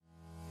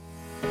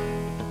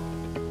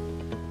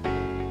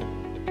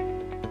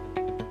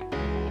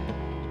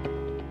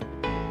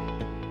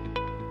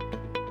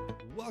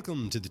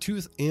Welcome to the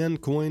Tooth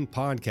and Coin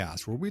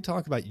podcast, where we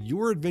talk about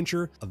your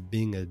adventure of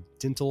being a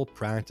dental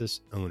practice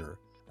owner.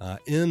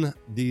 In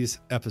these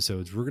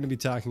episodes, we're going to be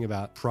talking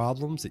about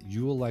problems that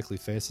you will likely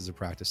face as a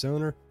practice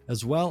owner,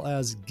 as well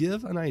as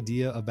give an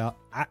idea about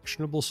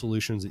actionable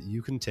solutions that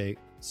you can take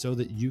so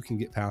that you can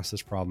get past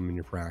this problem in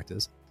your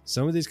practice.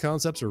 Some of these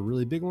concepts are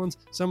really big ones.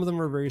 Some of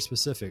them are very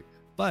specific,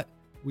 but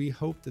we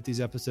hope that these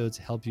episodes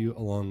help you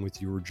along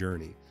with your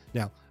journey.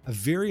 Now, a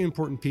very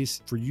important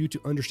piece for you to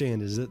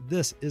understand is that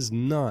this is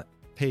not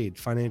paid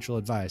financial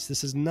advice.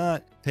 This is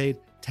not paid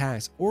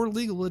tax or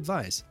legal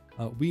advice.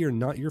 We are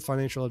not your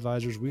financial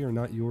advisors. We are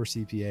not your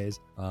CPAs.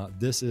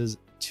 This is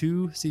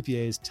two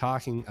CPAs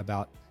talking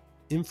about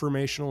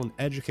informational and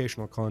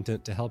educational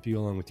content to help you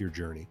along with your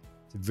journey.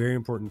 It's a very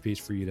important piece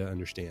for you to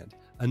understand.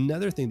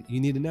 Another thing that you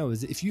need to know is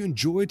that if you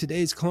enjoy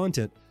today's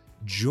content,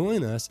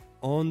 join us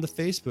on the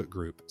Facebook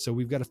group. So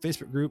we've got a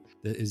Facebook group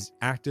that is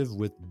active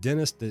with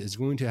dentists that is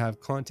going to have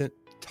content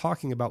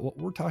talking about what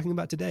we're talking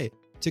about today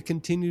to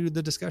continue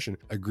the discussion.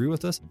 Agree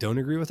with us, don't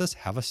agree with us,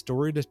 have a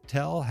story to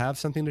tell, have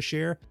something to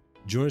share,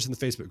 join us in the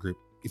Facebook group.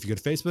 If you go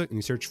to Facebook and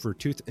you search for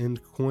Tooth and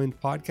Coin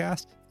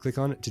Podcast, click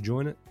on it to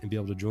join it and be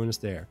able to join us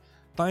there.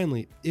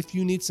 Finally, if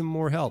you need some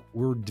more help,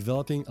 we're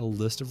developing a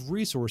list of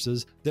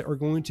resources that are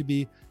going to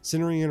be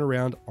centering in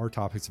around our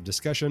topics of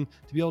discussion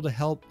to be able to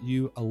help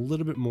you a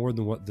little bit more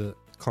than what the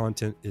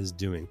content is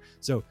doing.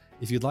 So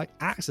if you'd like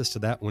access to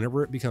that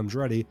whenever it becomes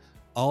ready,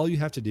 all you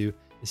have to do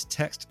is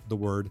text the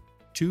word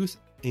Tooth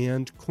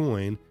and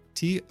Coin,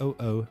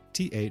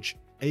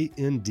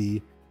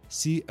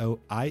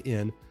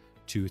 TOOTHANDCOIN,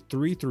 to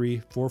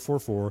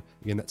 33444.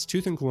 Again, that's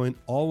Tooth and Coin,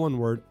 all one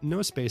word,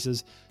 no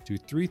spaces, to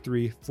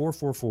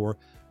 33444.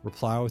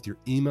 Reply with your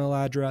email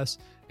address,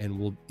 and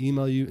we'll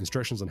email you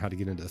instructions on how to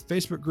get into the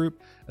Facebook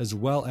group, as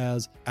well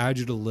as add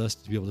you to the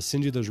list to be able to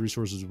send you those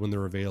resources when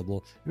they're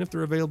available. And if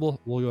they're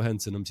available, we'll go ahead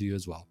and send them to you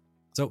as well.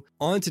 So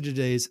on to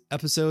today's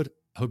episode.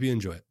 Hope you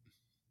enjoy it.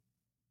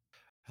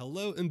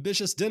 Hello,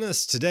 ambitious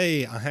dentists.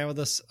 Today, I have with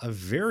us a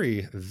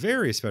very,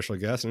 very special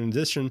guest, in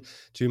addition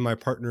to my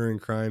partner in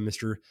crime,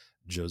 Mr.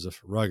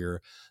 Joseph Rugger.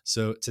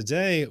 So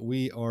today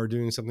we are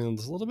doing something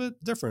that's a little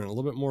bit different, a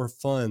little bit more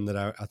fun that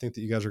I think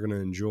that you guys are going to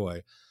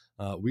enjoy.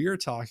 We are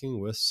talking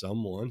with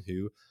someone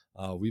who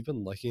we've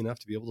been lucky enough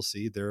to be able to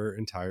see their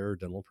entire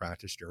dental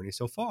practice journey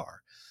so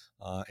far.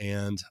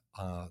 And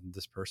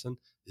this person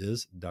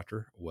is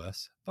Dr.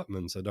 Wes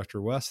Buckman. So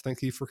Dr. Wes,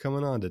 thank you for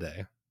coming on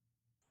today.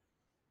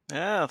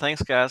 Yeah,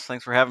 thanks, guys.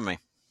 Thanks for having me.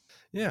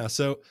 Yeah.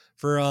 So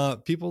for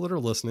people that are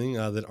listening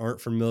that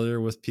aren't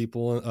familiar with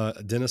people,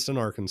 dentist in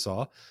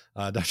Arkansas,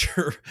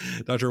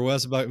 Dr.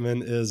 Wes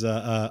Buckman is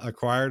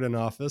acquired an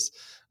office.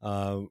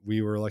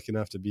 We were lucky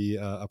enough to be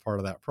a part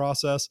of that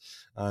process.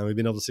 We've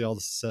been able to see all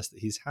the success that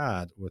he's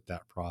had with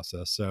that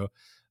process. So,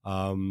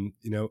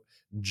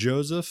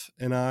 Joseph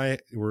and I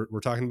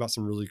we're talking about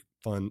some really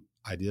fun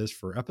ideas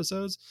for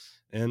episodes.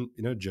 And,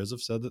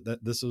 Joseph said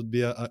that this would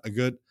be a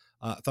good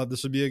thought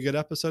this would be a good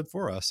episode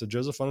for us. So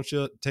Joseph, why don't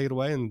you take it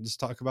away and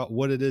just talk about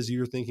what it is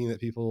you're thinking that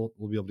people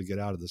will be able to get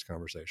out of this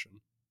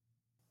conversation?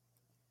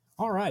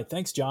 All right.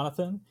 Thanks,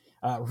 Jonathan.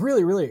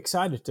 Really, really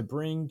excited to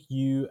bring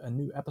you a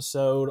new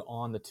episode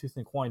on the Tooth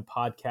and Coin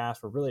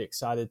podcast. We're really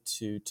excited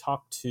to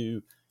talk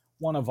to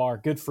one of our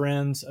good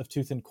friends of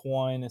Tooth and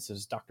Coin. This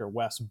is Dr.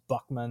 Wes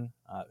Buckman,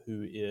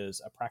 who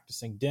is a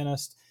practicing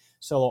dentist,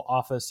 solo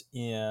office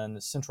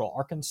in Central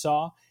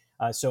Arkansas.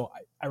 So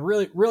I'm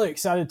really, really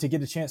excited to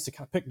get a chance to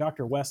kind of pick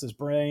Dr. Wes's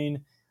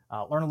brain,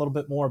 learn a little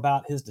bit more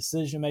about his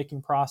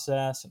decision-making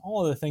process and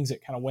all of the things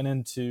that kind of went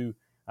into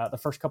the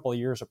first couple of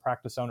years of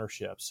practice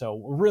ownership. So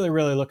we're really,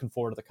 really looking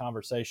forward to the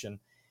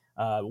conversation.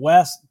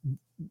 Wes,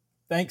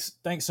 thanks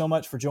so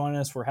much for joining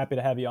us. We're happy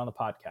to have you on the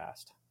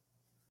podcast.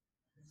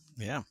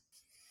 Yeah,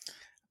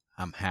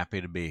 I'm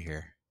happy to be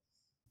here.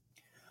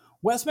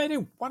 Wes,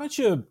 maybe why don't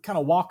you kind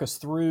of walk us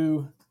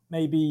through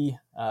maybe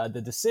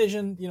the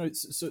decision,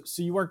 so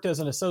you worked as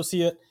an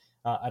associate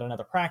at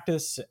another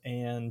practice,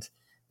 and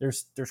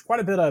there's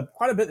quite a bit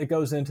that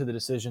goes into the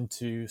decision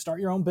to start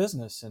your own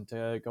business and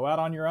to go out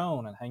on your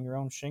own and hang your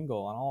own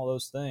shingle and all of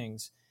those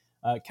things.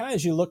 Kind of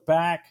as you look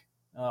back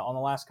on the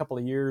last couple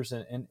of years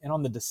and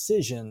on the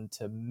decision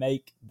to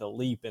make the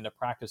leap into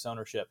practice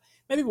ownership,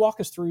 maybe walk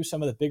us through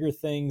some of the bigger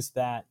things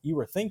that you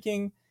were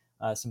thinking,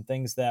 some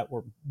things that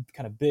were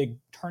kind of big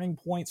turning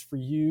points for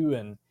you,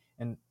 and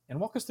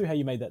walk us through how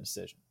you made that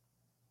decision.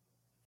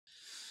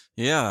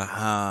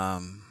 Yeah.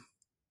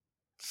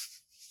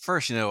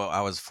 First,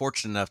 I was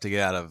fortunate enough to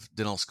get out of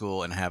dental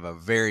school and have a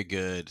very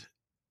good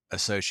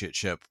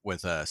associateship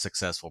with a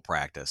successful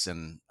practice.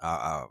 And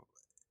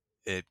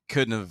it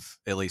couldn't have,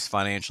 at least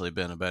financially,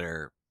 been a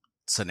better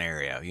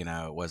scenario.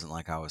 It wasn't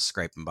like I was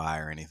scraping by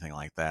or anything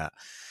like that.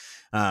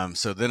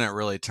 So then it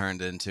really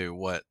turned into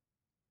what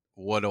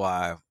do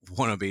I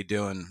want to be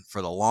doing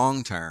for the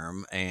long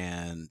term?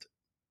 And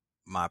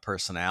my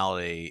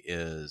personality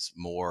is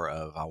more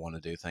of I want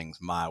to do things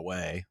my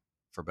way,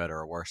 for better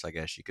or worse, I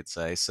guess you could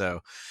say. So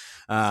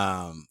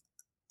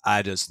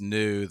I just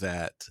knew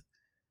that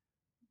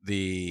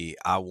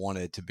I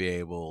wanted to be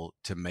able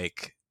to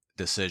make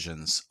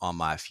decisions on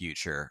my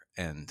future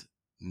and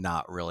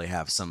not really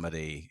have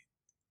somebody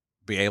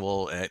be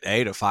able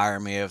to fire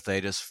me if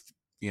they just,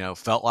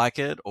 felt like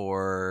it,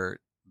 or,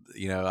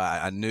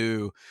 I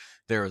knew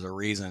there was a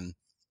reason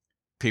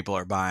people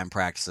are buying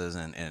practices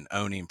and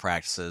owning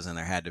practices, and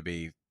there had to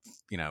be,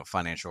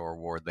 financial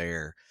reward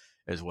there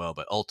as well.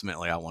 But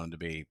ultimately I wanted to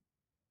be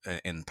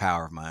in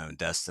power of my own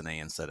destiny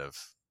instead of,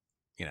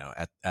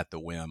 at the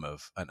whim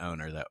of an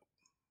owner that,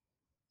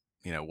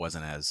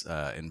 wasn't as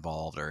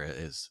involved or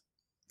as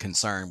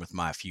concerned with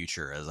my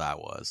future as I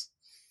was.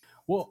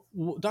 Well,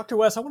 Dr.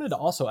 West, I wanted to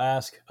also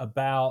ask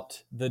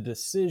about the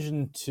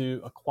decision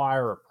to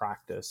acquire a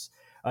practice.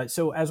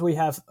 So, as we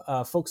have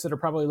folks that are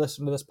probably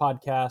listening to this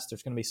podcast,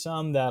 there's going to be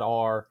some that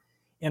are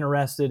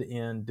interested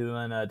in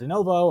doing a de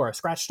novo or a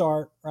scratch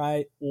start,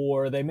 right?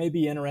 Or they may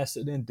be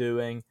interested in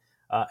doing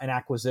an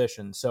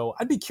acquisition. So,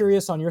 I'd be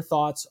curious on your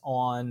thoughts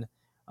on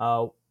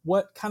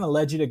what kind of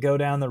led you to go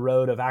down the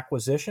road of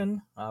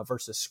acquisition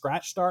versus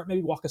scratch start.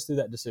 Maybe walk us through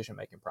that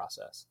decision-making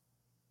process.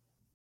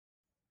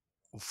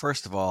 Well,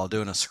 first of all,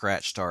 doing a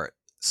scratch start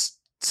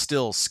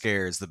still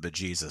scares the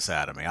bejesus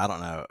out of me. I don't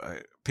know.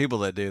 People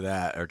that do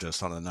that are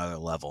just on another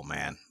level,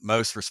 man.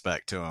 Most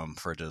respect to them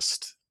for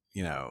just,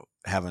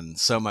 having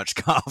so much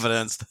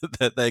confidence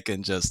that they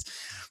can just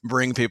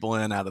bring people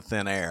in out of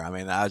thin air. I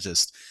mean,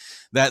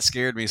 that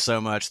scared me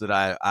so much that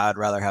I'd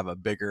rather have a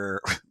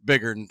bigger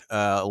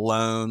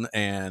loan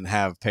and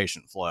have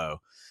patient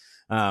flow.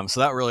 So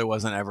that really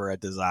wasn't ever a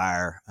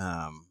desire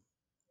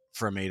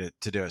for me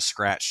to do a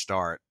scratch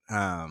start.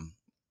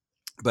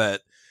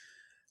 But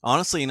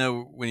honestly,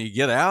 when you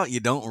get out, you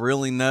don't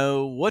really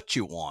know what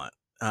you want.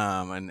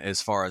 And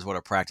as far as what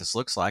a practice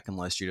looks like,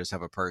 unless you just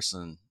have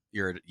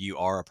you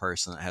are a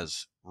person that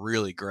has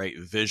really great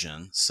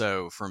vision.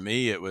 So for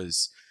me, it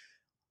was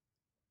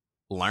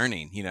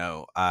learning.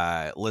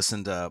 I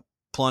listened to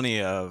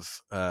plenty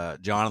of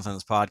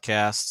Jonathan's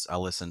podcasts. I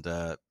listened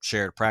to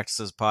Shared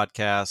Practices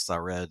podcasts. I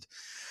read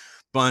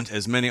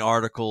as many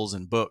articles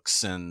and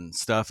books and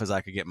stuff as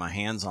I could get my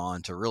hands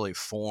on to really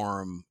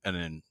form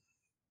an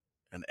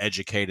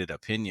educated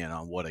opinion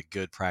on what a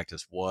good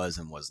practice was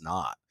and was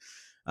not.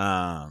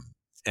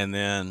 And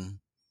then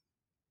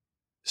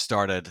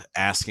started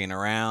asking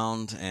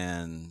around,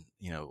 and,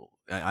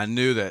 I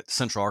knew that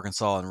Central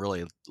Arkansas and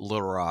really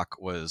Little Rock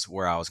was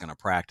where I was going to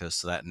practice.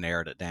 So that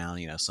narrowed it down.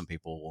 Some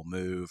people will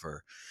move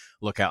or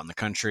look out in the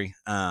country.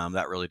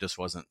 That really just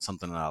wasn't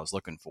something that I was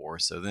looking for.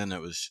 So then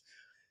it was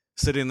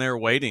sitting there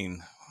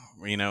waiting,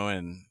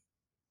 and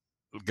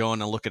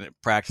going and looking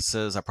at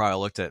practices. I probably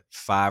looked at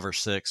 5 or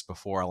 6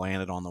 before I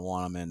landed on the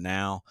one I'm in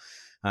now.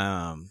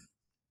 And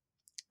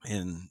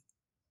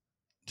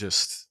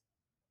just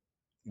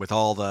with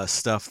all the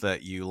stuff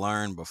that you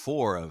learned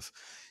before of,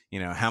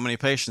 how many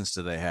patients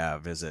do they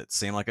have? Is it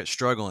seem like it's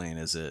struggling?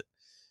 Is it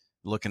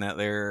looking at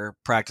their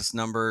practice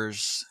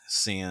numbers,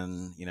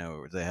 seeing,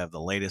 they have the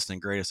latest and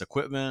greatest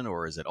equipment,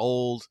 or is it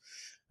old?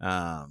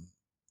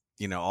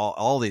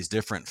 All these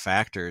different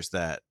factors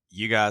that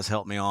you guys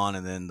helped me on,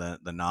 and then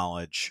the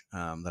knowledge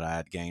that I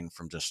had gained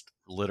from just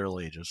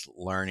literally just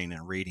learning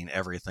and reading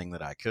everything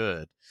that I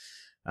could.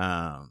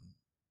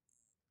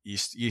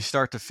 You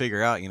start to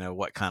figure out,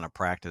 what kind of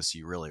practice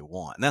you really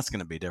want, and that's going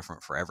to be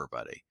different for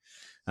everybody.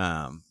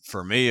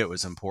 For me, it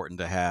was important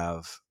to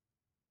have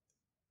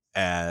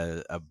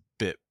a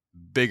bit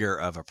bigger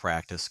of a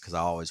practice because I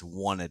always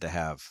wanted to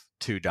have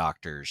 2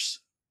 doctors,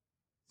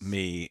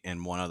 me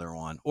and one other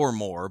one, or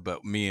more,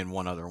 but me and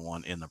one other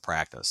one in the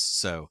practice.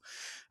 So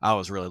I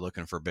was really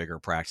looking for bigger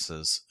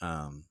practices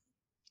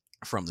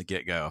from the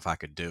get-go if I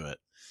could do it.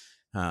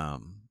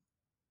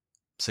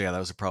 So yeah,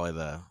 those are probably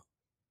the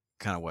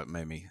kind of what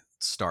made me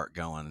start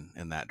going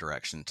in that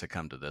direction to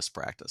come to this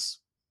practice.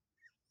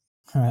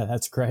 All right,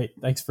 that's great.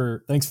 Thanks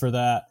for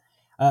that.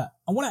 I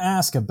want to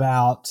ask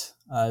about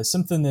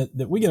something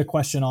that we get a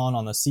question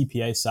on the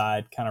CPA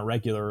side kind of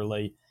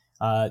regularly.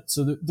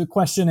 So the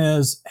question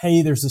is,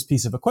 hey, there's this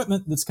piece of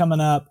equipment that's coming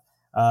up.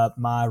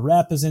 My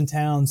rep is in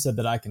town, said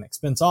that I can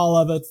expense all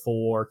of it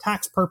for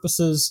tax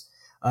purposes.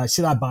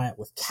 Should I buy it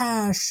with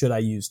cash? Should I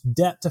use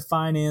debt to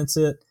finance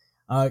it?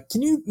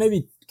 Can you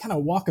maybe kind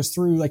of walk us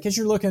through, like, as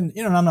you're looking,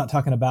 and I'm not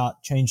talking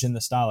about changing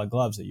the style of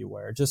gloves that you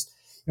wear, just,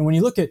 when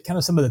you look at kind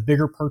of some of the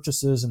bigger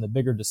purchases and the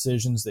bigger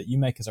decisions that you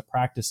make as a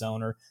practice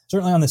owner,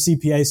 certainly on the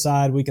CPA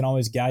side, we can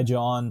always guide you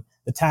on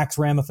the tax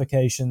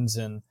ramifications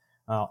and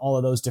all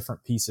of those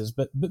different pieces.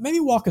 But maybe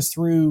walk us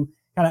through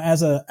kind of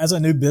as a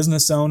new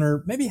business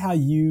owner, maybe how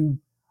you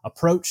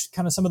approached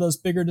kind of some of those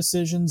bigger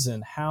decisions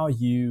and how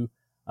you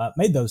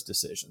made those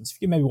decisions.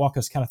 If you could maybe walk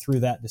us kind of through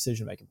that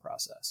decision-making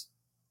process.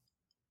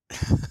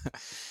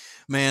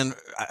 Man,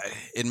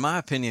 in my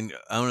opinion,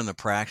 owning the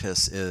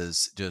practice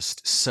is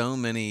just so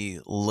many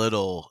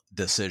little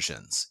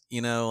decisions,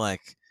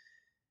 like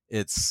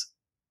it's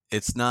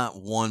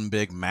not one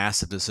big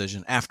massive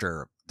decision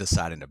after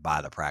deciding to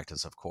buy the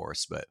practice, of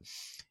course, but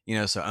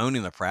so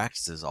owning the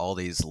practice is all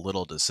these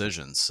little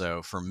decisions.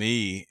 So for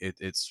me,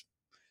 it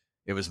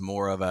was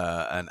more of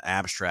an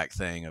abstract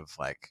thing of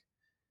like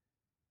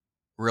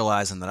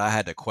realizing that I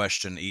had to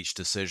question each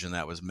decision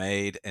that was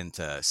made and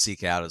to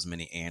seek out as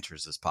many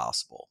answers as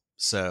possible.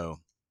 So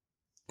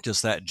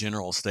just that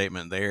general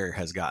statement there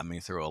has gotten me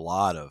through a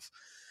lot of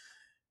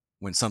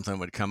when something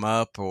would come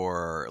up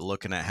or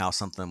looking at how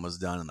something was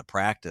done in the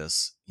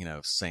practice,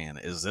 saying,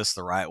 is this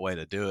the right way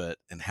to do it?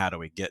 And how do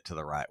we get to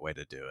the right way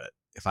to do it?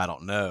 If I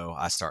don't know,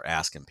 I start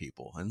asking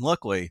people. And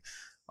luckily,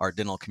 our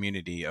dental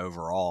community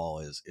overall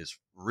is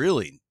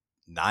really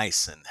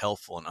nice and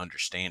helpful and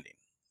understanding.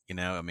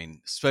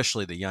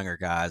 Especially the younger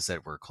guys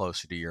that were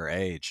closer to your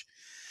age.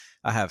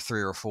 I have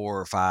 3 or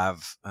 4 or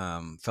 5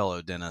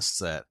 fellow dentists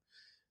that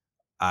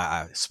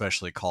I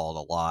especially called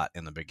a lot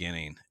in the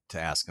beginning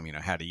to ask them,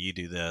 how do you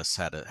do this?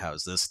 How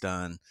is this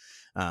done?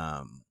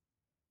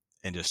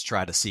 And just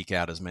try to seek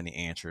out as many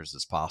answers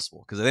as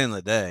possible. Because at the end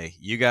of the day,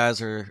 you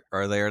guys are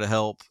there to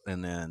help.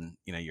 And then,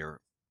 your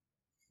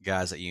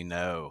guys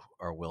that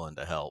are willing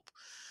to help.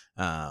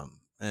 And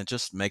it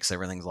just makes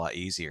everything a lot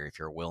easier if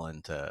you're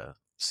willing to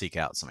seek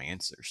out some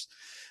answers.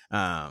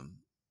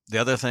 The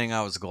other thing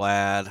I was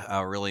glad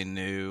I really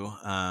knew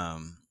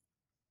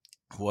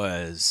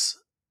was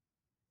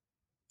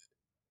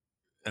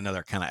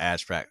another kind of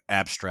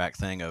abstract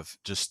thing of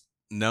just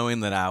knowing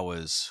that I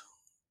was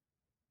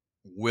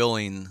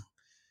willing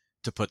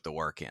to put the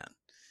work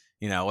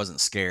in. I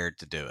wasn't scared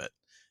to do it.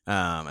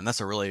 And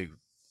that's a really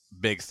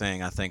big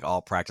thing I think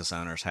all practice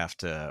owners have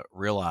to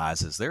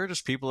realize is there are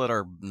just people that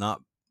are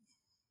not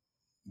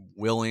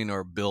willing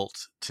or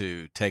built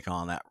to take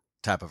on that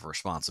type of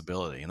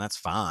responsibility. And that's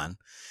fine.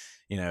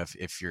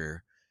 If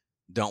you're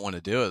don't want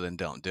to do it, then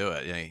don't do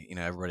it.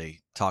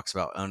 Everybody talks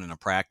about owning a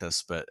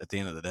practice, but at the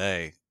end of the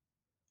day,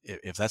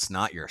 if that's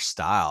not your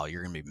style,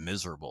 you're going to be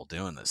miserable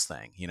doing this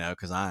thing,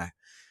 because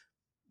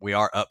we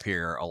are up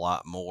here a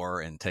lot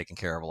more and taking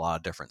care of a lot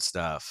of different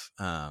stuff.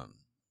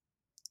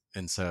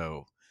 And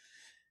so,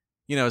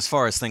 as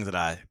far as things that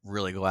I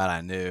really glad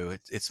I knew,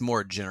 it's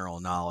more general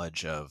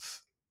knowledge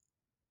of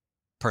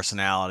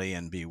personality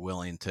and be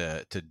willing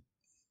to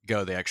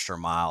go the extra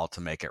mile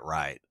to make it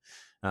right.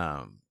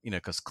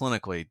 Because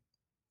clinically,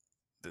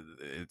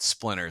 it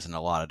splinters in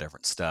a lot of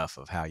different stuff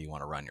of how you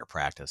want to run your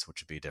practice,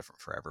 which would be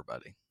different for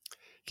everybody.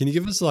 Can you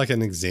give us like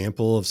an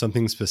example of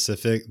something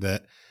specific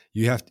that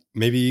you have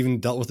maybe even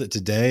dealt with it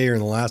today or in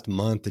the last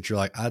month that you're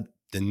like, I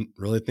didn't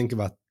really think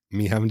about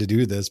me having to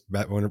do this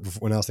back when I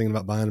was thinking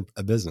about buying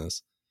a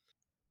business?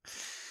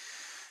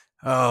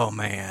 Oh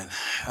man.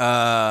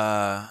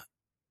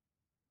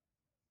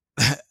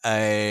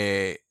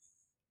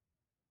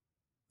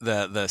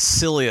 The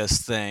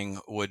silliest thing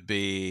would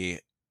be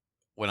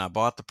when I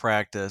bought the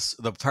practice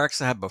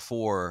I had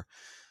before,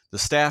 the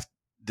staff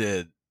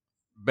did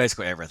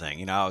basically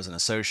everything. I was an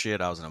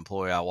associate, I was an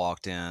employee. I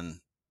walked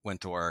in,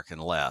 went to work,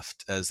 and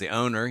left. As the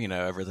owner,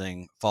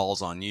 everything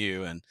falls on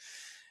you.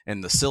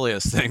 And the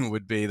silliest thing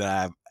would be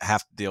that I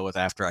have to deal with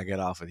after I get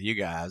off with you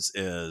guys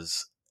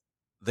is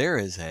there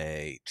is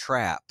a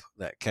trap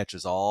that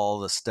catches all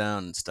the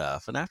stone and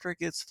stuff. And after it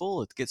gets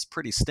full, it gets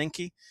pretty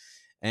stinky.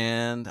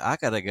 And I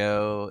got to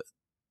go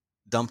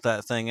dump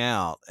that thing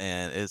out,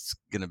 and it's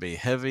going to be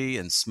heavy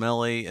and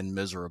smelly and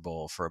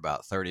miserable for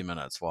about 30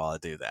 minutes while I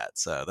do that.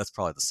 So that's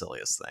probably the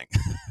silliest thing.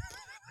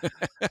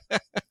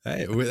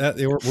 Hey, we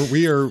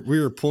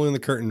are pulling the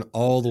curtain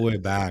all the way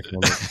back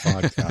on this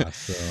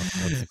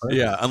podcast. So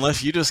yeah,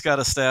 unless you just got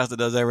a staff that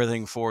does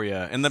everything for you,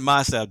 and then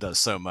my staff does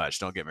so much.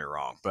 Don't get me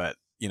wrong, but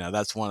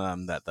that's one of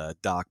them that the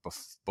doc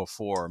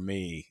before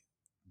me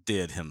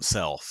did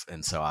himself,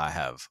 and so I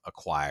have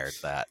acquired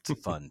that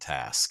fun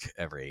task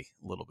every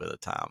little bit of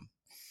time.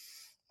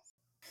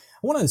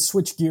 I want to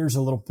switch gears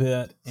a little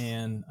bit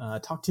and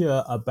talk to you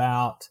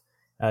about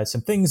some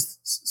things,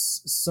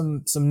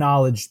 some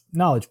knowledge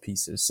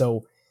pieces.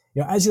 So,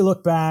 as you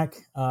look back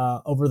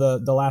over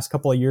the last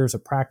couple of years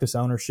of practice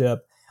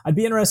ownership, I'd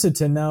be interested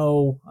to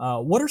know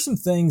what are some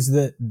things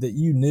that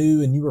you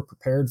knew and you were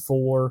prepared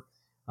for,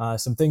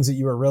 some things that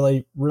you were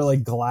really, really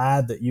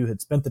glad that you had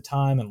spent the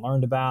time and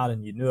learned about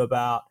and you knew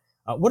about.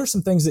 What are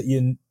some things that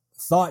you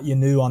thought you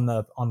knew on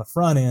the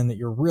front end that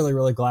you're really,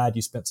 really glad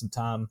you spent some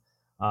time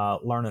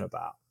learning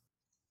about?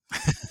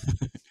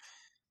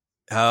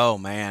 Oh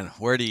man,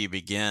 where do you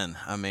begin?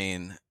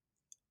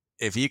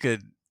 If you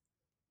could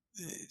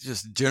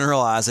just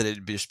generalize it,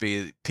 it'd just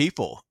be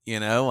people,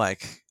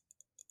 like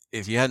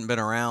if you hadn't been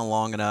around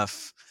long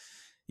enough,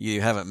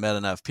 you haven't met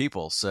enough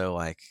people. So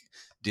like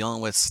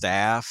dealing with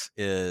staff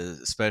is,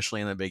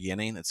 especially in the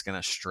beginning, it's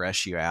going to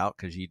stress you out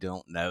because you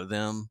don't know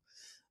them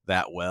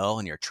that well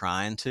and you're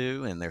trying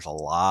to, and there's a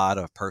lot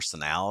of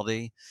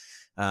personality.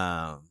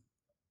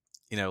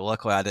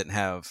 Luckily I didn't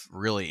have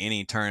really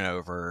any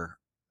turnover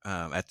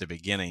at the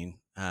beginning.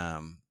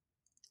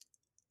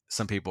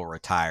 Some people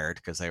retired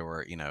because they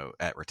were,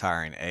 at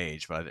retiring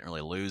age, but I didn't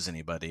really lose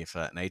anybody of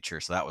that nature.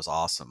 So that was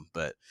awesome.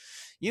 But,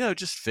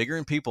 just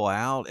figuring people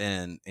out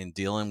and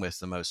dealing with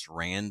the most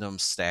random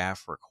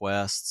staff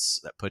requests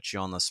that put you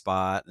on the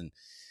spot. And,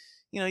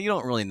 you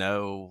don't really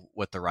know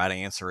what the right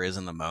answer is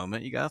in the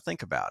moment. You got to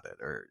think about it,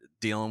 or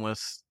dealing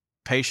with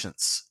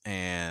patients.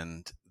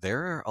 And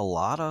there are a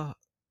lot of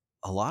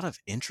a lot of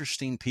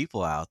interesting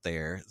people out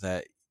there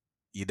that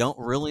you don't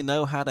really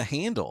know how to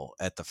handle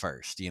at the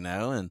first,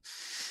 and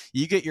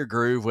you get your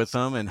groove with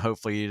them, and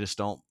hopefully you just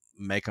don't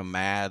make them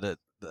mad at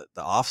the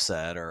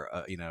offset,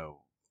 or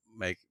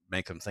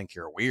make them think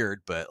you're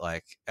weird. But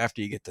like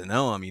after you get to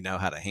know them, you know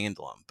how to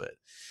handle them. But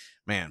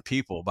man,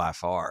 people by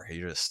far,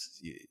 you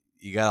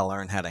got to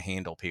learn how to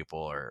handle people,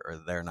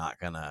 or they're not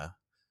gonna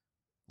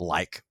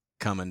like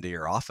coming to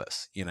your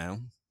office.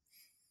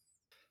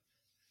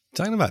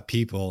 Talking about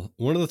people,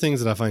 one of the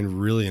things that I find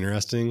really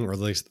interesting, or at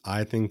least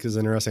I think is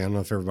interesting, I don't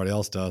know if everybody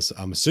else does,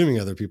 I'm assuming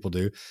other people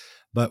do,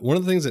 but one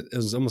of the things that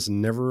is almost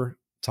never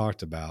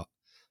talked about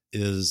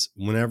is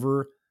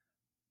whenever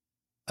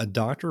a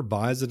doctor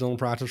buys a dental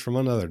practice from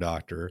another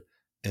doctor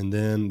and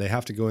then they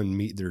have to go and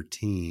meet their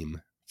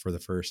team for the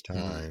first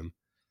time.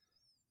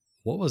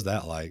 What was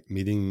that like,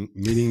 meeting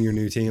your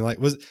new team? Like,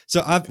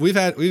 we've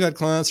had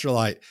clients who are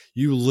like,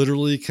 you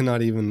literally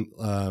cannot even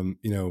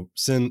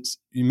send,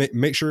 you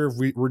make sure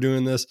if we're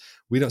doing this,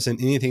 we don't send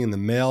anything in the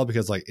mail,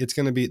 because like it's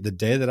going to be the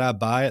day that I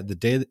buy it, the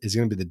day that is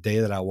going to be the day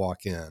that I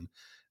walk in,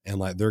 and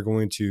like they're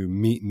going to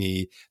meet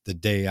me the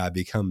day I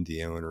become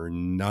the owner,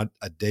 not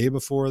a day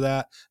before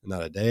that,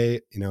 not a day,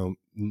 at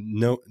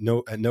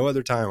no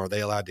other time are they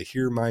allowed to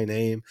hear my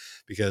name,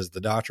 because the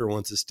doctor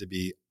wants us to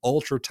be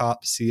ultra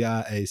top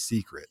CIA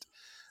secret.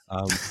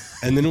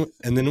 And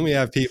then we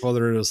have people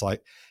that are just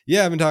like,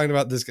 yeah, I've been talking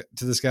about this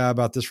to this guy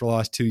about this for the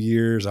last 2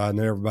 years. I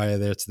know everybody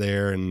that's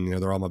there, and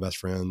they're all my best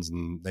friends,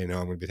 and they know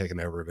I'm going to be taking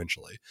over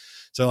eventually.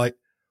 So like,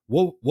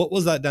 what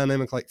was that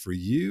dynamic like for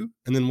you?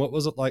 And then what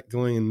was it like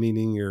going and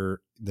meeting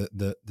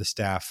the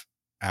staff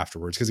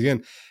afterwards? Because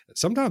again,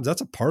 sometimes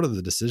that's a part of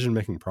the decision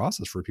making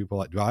process for people.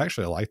 Like, do I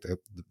actually like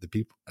the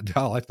people? Do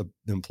I like the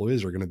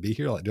employees that are going to be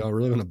here? Like, do I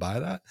really want to buy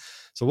that?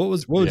 So what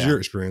was your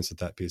experience with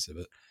that piece of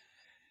it?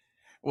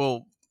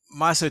 Well,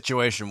 my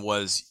situation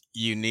was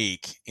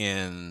unique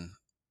in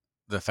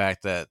the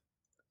fact that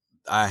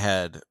I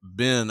had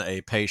been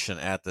a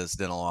patient at this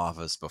dental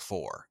office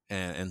before.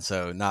 And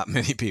so not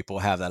many people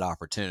have that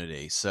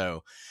opportunity.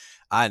 So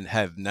I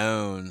have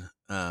known,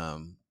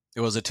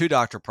 it was a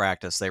 2-doctor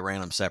practice. They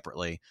ran them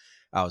separately.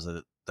 I was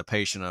the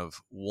patient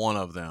of one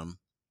of them.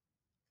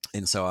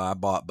 And so I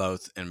bought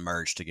both and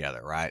merged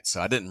together. Right.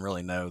 So I didn't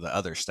really know the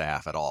other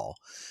staff at all.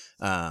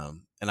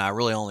 And I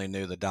really only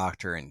knew the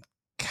doctor and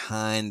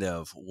kind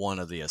of one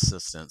of the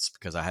assistants,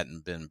 because I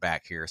hadn't been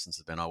back here since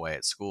I've been away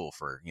at school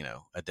for,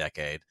 a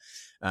decade.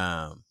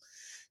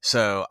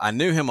 So I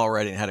knew him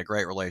already and had a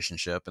great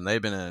relationship, and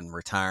they've been in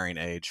retiring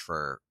age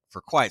for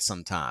quite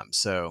some time.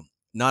 So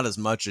not as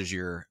much as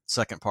your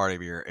second part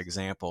of your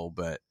example,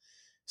 but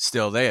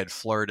still they had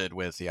flirted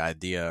with the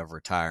idea of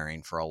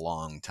retiring for a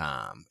long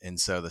time. And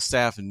so the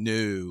staff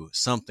knew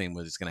something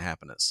was going to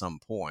happen at some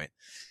point.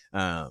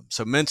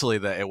 So mentally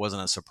that it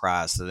wasn't a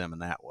surprise to them in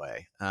that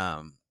way.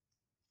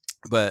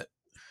 But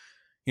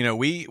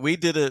we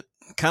did it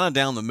kind of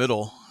down the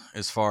middle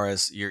as far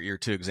as your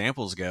 2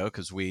 examples go,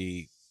 because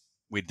we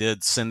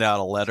did send out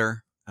a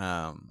letter.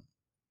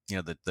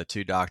 The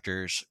 2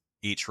 doctors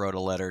each wrote a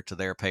letter to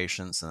their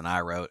patients, and then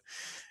I wrote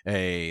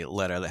a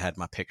letter that had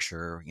my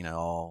picture,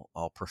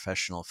 all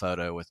professional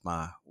photo with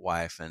my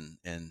wife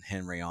and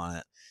Henry on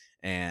it,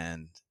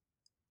 and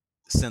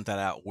sent that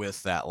out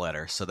with that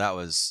letter. So that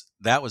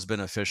was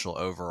beneficial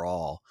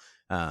overall,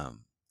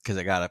 because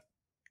I got to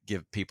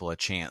give people a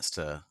chance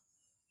to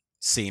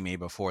see me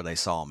before they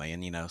saw me.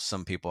 And,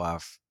 some people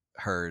I've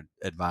heard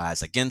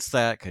advise against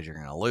that because you're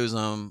going to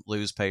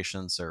lose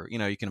patients, or,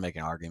 you can make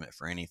an argument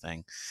for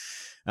anything.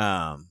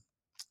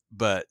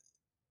 But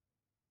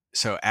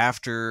so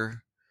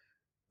after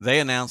they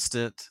announced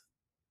it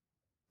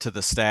to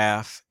the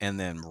staff, and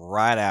then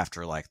right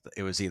after, like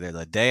it was either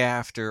the day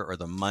after or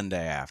the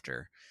Monday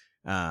after,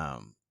 I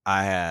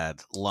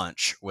had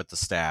lunch with the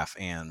staff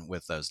and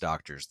with those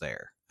doctors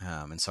there.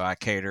 And so I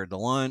catered the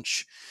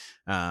lunch,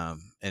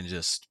 and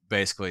just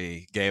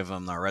basically gave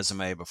them their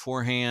resume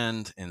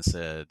beforehand and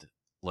said,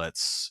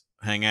 let's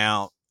hang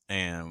out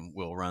and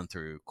we'll run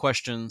through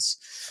questions,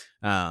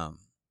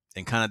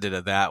 and kind of did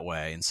it that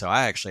way. And so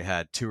I actually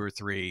had 2 or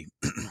 3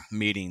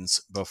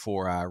 meetings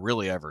before I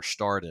really ever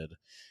started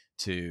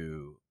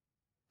to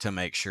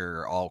make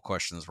sure all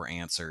questions were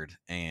answered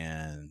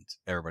and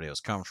everybody was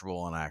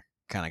comfortable. And I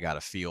kind of got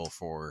a feel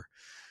for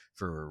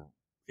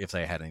if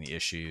they had any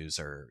issues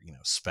or,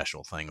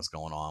 special things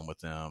going on with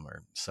them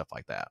or stuff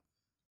like that.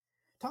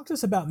 Talk to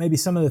us about maybe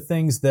some of the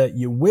things that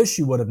you wish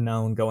you would have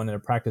known going into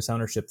practice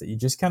ownership that you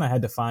just kind of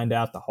had to find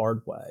out the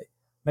hard way.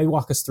 Maybe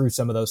walk us through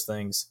some of those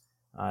things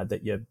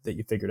that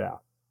you figured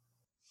out.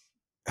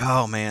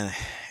 Oh man,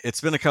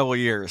 it's been a couple of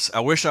years.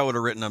 I wish I would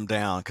have written them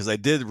down, because they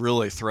did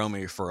really throw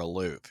me for a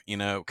loop,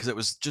 because it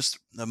was just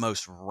the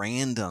most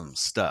random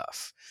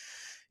stuff.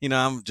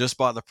 I'm just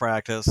bought the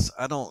practice.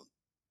 I don't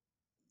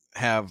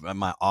have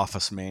my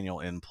office manual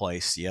in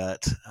place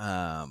yet.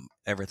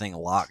 Everything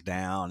locked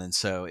down. And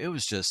so it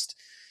was just,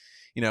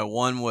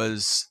 one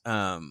was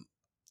a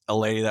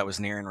lady that was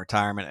nearing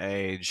retirement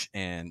age,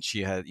 and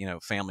she had,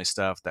 family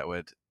stuff that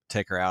would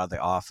take her out of the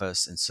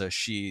office. And so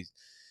she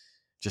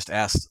just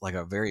asked like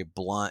a very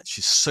blunt,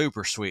 she's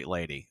super sweet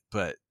lady,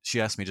 but she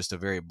asked me just a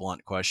very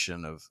blunt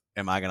question of,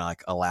 am I going to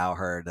like allow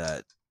her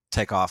to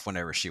take off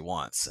whenever she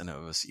wants? And it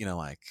was,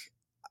 like,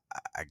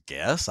 I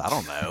guess, I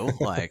don't know.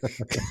 Like,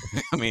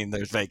 I mean,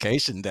 there's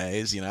vacation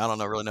days, I don't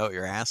really know what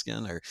you're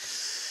asking,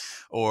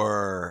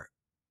 or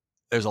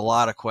there's a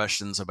lot of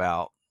questions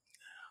about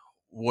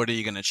what are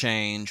you going to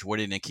change? What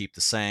are you going to keep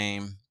the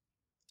same?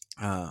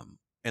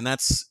 And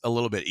that's a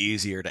little bit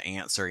easier to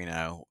answer,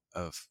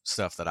 of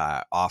stuff that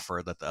I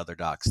offer that the other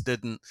docs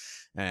didn't,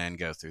 and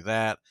go through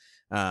that.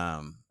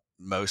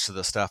 Most of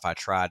the stuff I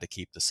tried to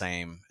keep the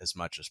same as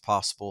much as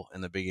possible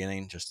in the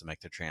beginning, just to make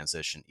the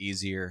transition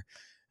easier.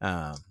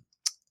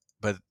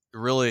 But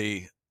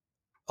really,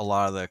 a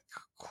lot of the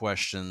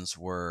questions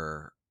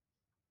were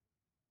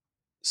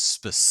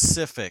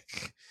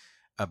specific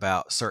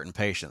about certain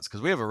patients, because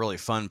we have a really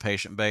fun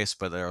patient base,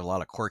 but there are a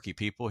lot of quirky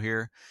people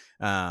here,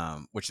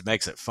 which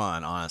makes it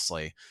fun,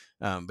 honestly.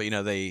 But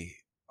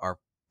our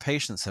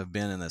patients have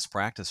been in this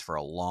practice for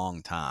a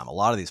long time. A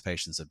lot of these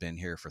patients have been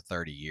here for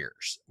 30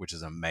 years, which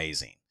is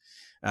amazing.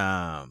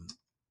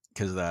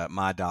 Because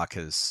my doc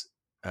has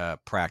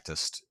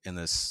practiced in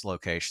this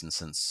location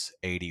since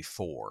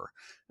 '84.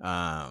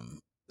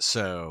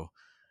 So,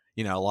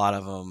 a lot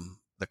of them,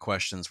 the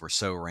questions were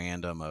so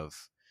random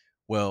of,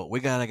 well, we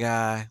got a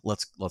guy,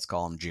 let's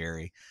call him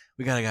Jerry.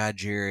 We got a guy,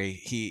 Jerry.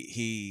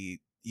 He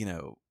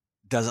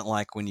doesn't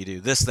like when you do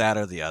this, that,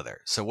 or the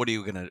other. So what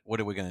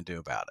are we gonna do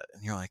about it?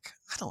 And you're like,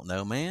 I don't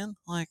know, man.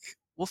 Like,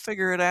 we'll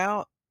figure it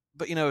out.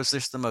 But it's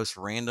just the most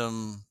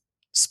random,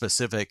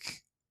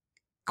 specific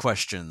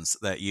questions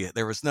that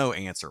there was no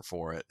answer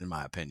for it, in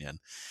my opinion.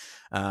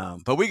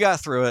 But we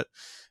got through it.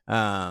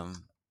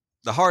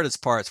 The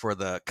hardest parts were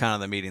the kind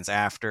of the meetings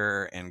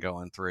after, and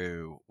going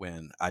through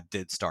when I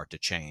did start to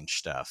change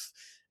stuff,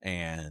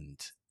 and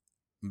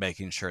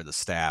making sure the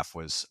staff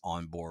was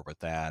on board with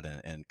that,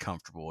 and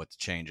comfortable with the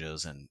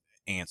changes, and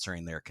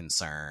answering their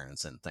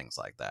concerns and things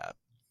like that.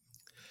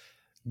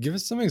 Give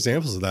us some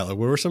examples of that. Like,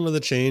 what were some of the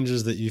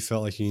changes that you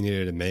felt like you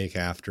needed to make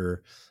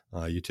after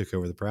you took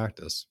over the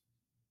practice?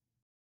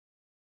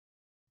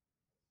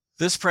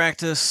 This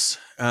practice,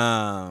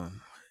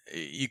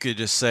 you could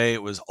just say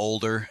it was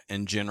older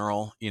in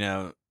general.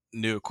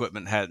 New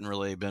equipment hadn't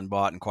really been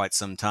bought in quite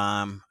some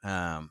time.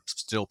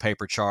 Still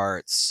paper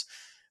charts.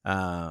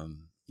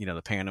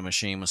 The Pano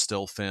machine was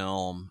still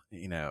film.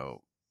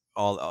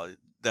 All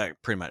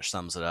that pretty much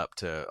sums it up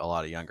to a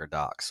lot of younger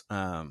docs.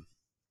 And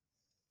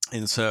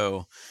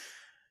so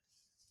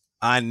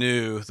I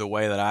knew the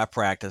way that I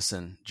practice,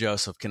 and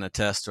Joseph can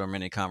attest to our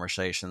many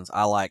conversations.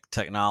 I like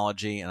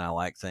technology, and I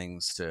like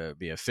things to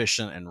be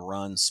efficient and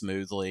run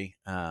smoothly,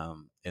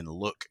 and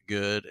look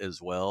good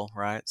as well,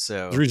 right?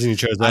 So the reason you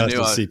chose us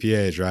as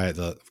CPAs, right?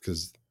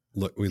 Because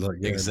we look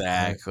good.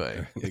 Exactly,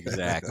 right?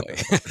 Exactly.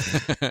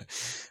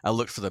 I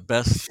looked for the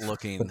best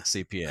looking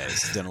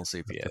CPAs, dental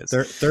CPAs.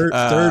 Third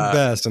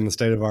best in the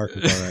state of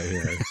Arkansas right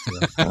here.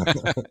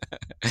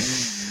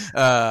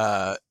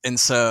 And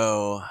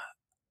so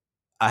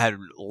I had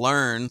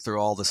learned through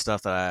all the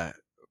stuff that I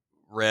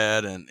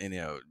read, and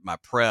my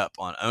prep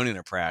on owning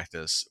a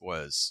practice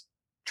was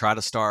try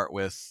to start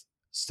with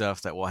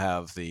stuff that will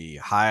have the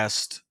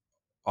highest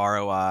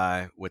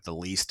ROI with the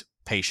least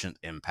patient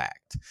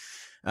impact,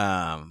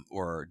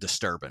 or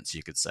disturbance,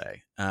 you could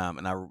say.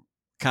 And I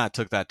kind of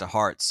took that to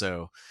heart.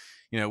 So,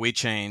 we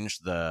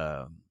changed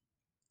the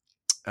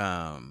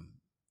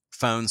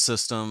phone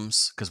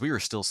systems, because we were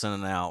still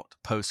sending out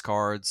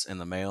postcards in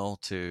the mail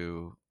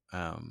to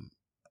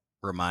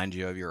remind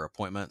you of your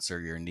appointments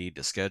or your need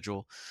to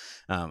schedule.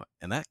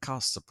 And that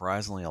costs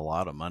surprisingly a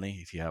lot of money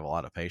if you have a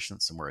lot of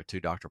patients, and we're a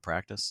 2-doctor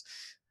practice.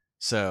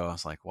 So I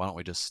was like, why don't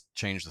we just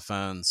change the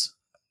phones,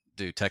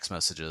 do text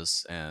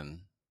messages, and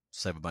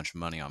save a bunch of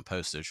money on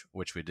postage,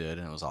 which we did,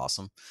 and it was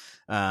awesome.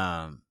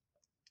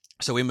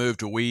 So we moved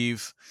to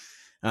Weave.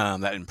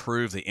 That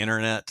improved the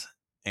internet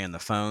and the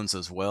phones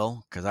as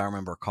well, because I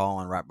remember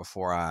calling right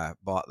before I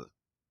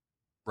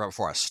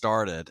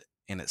started,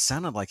 and it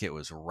sounded like it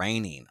was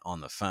raining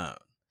on the phone.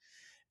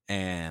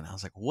 And I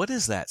was like, what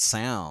is that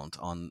sound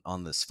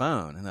on this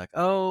phone? And they're like,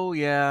 oh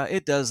yeah,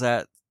 it does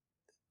that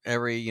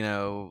every,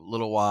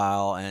 little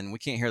while, and we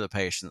can't hear the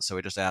patient, so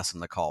we just ask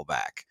them to call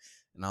back.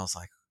 And I was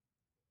like,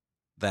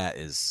 that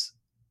is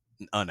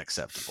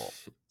unacceptable.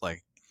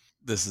 Like,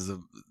 this is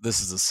the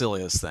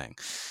silliest thing.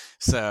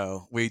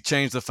 So we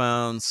changed the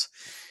phones,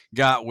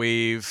 got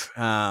Weave.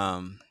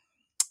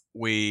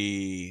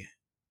 We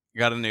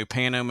got a new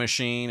Pano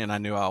machine, and I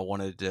knew I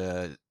wanted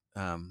to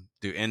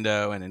do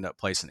endo and end up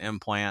placing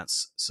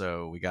implants.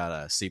 So we got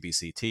a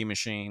CBCT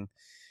machine.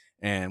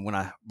 And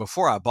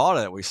before I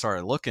bought it, we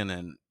started looking,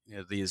 and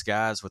these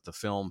guys with the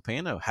film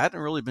Pano hadn't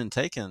really been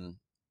taking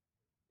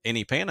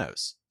any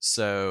Panos.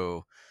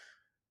 So,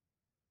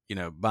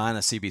 buying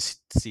a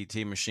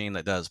CBCT machine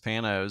that does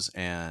Panos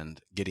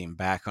and getting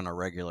back on a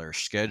regular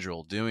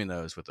schedule doing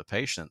those with the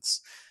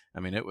patients, I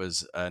mean, it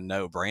was a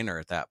no-brainer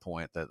at that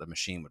point that the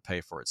machine would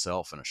pay for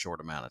itself in a short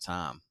amount of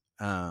time.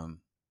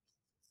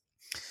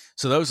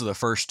 So those are the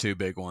first two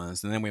big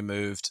ones. And then we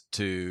moved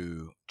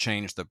to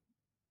change the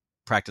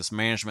practice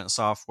management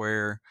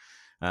software.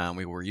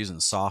 We were using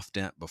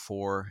SoftDent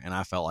before, and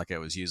I felt like I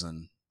was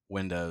using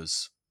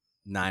Windows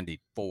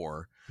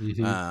 94.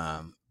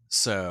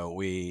 So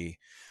we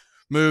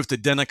moved to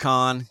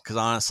Denticon because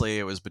honestly,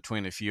 it was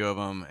between a few of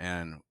them,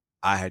 and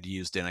I had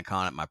used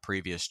Denticon at my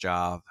previous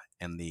job,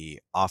 and the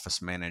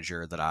office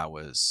manager that I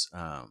was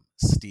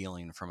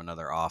stealing from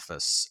another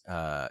office,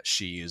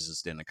 she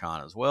uses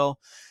Denticon as well.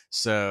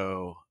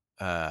 So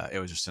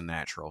it was just a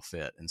natural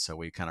fit, and so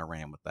we kind of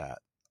ran with that.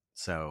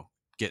 So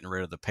getting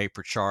rid of the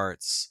paper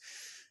charts,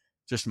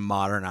 just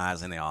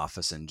modernizing the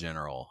office in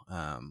general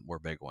were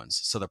big ones.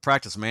 So the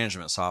practice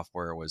management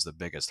software was the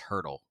biggest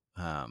hurdle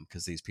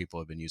because these people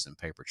have been using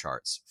paper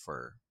charts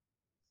for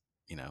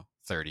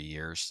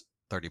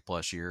 30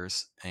 plus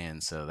years,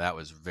 and so that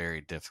was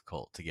very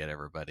difficult to get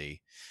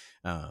everybody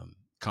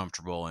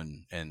comfortable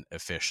and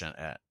efficient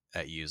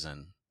at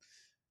using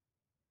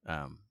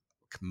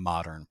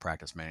modern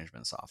practice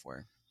management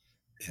software.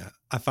 Yeah,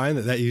 I find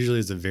that usually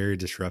is a very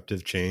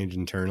disruptive change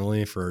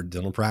internally for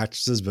dental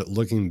practices. But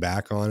looking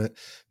back on it,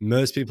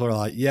 most people are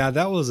like, "Yeah,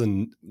 that was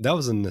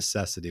a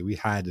necessity. We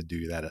had to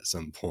do that at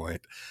some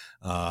point,"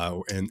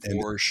 and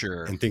for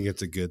sure, and think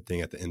it's a good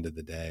thing at the end of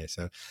the day.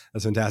 So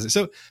that's fantastic.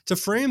 So to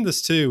frame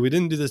this too, we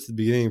didn't do this at the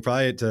beginning,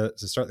 probably to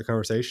start the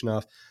conversation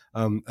off.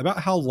 About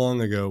how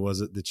long ago was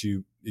it that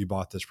you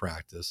bought this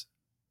practice?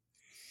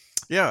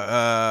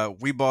 Yeah,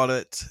 we bought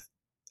it.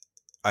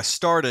 I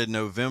started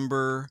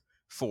November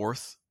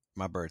 4th,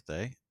 my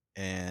birthday,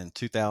 in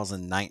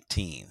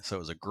 2019. So it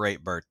was a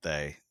great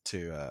birthday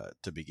to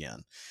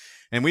begin.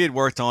 And we had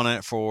worked on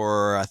it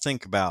for, I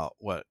think, about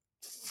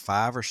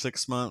 5 or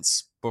 6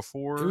 months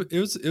before. It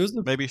was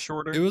maybe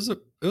shorter. It was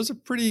a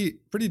pretty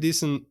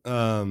decent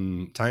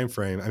time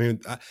frame. I mean,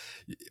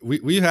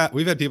 we've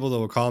had people that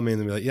will call me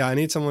and they'll be like, "Yeah, I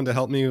need someone to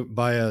help me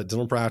buy a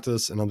dental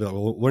practice," and I'll be like,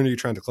 "Well, when are you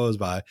trying to close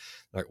by?"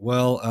 Like,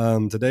 "Well,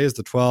 today is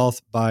the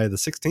 12th. By the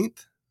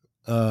 16th."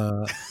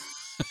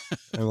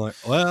 I'm like,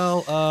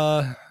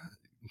 "Well,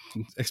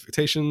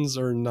 expectations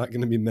are not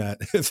going to be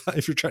met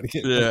if you're trying to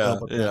get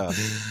help with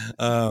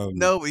that."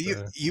 No, but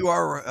you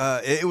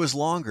are. It was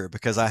longer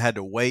because I had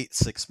to wait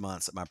 6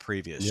 months at my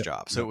previous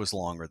job, so it was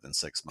longer than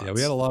 6 months. Yeah,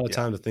 we had a lot of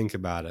time to think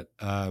about it.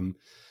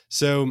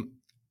 So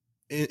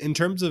in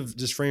terms of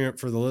just framing it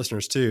for the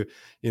listeners too,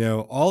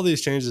 all these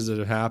changes that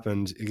have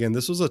happened, again,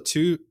 this was a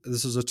two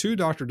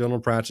doctor dental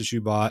practice you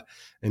bought,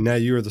 and now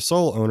you are the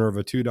sole owner of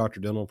a 2-doctor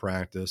dental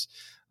practice.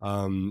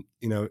 Giving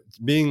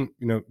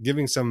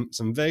some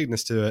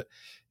vagueness to it,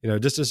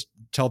 just to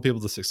tell people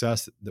the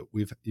success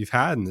that you've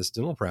had in this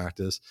dental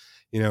practice,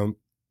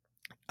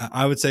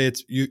 I would say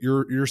it's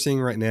you're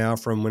seeing right now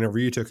from whenever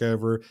you took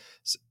over,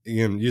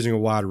 again, using a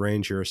wide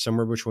range here,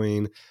 somewhere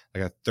between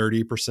like a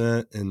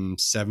 30% and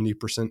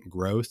 70%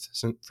 growth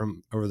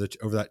from over that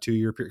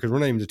 2-year period. Because we're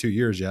not even to 2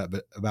 years yet,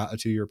 but about a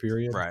 2-year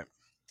period. Right.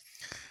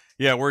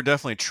 Yeah, we're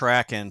definitely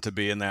tracking to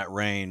be in that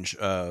range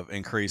of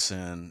increase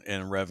in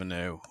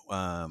revenue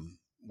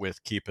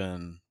with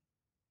keeping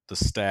the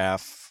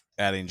staff,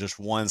 adding just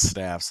one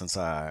staff since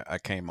I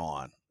came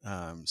on.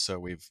 So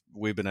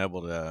we've been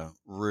able to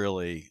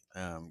really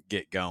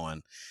get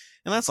going,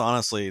 and that's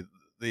honestly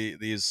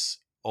these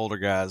older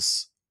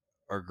guys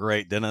are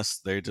great dentists.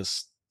 They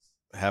just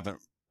haven't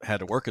had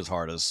to work as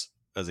hard as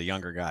a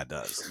younger guy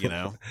does,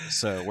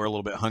 So we're a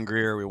little bit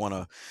hungrier. We want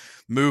to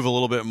move a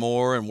little bit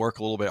more and work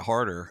a little bit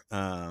harder.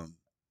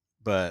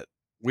 But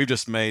we've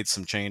just made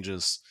some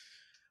changes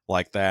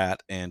like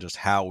that, and just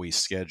how we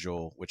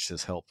schedule, which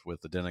has helped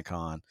with the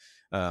Denticon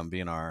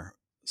being our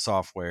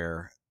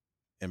software,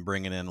 and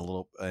bringing in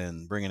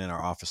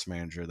our office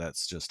manager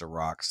that's just a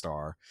rock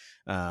star.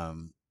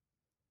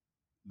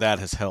 That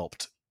has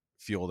helped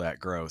fuel that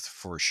growth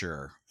for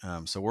sure.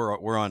 So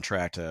we're on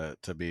track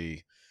to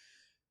be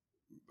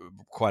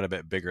quite a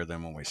bit bigger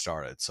than when we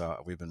started.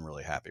 So we've been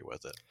really happy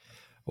with it.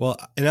 Well,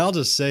 and I'll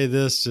just say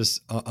this,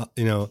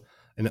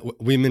 and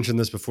we mentioned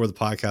this before the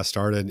podcast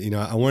started,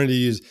 I wanted to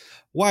use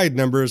wide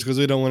numbers because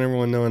we don't want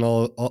everyone knowing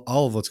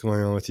all of what's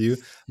going on with you.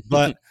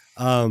 But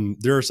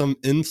there are some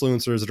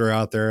influencers that are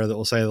out there that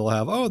will say they'll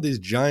have, these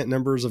giant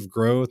numbers of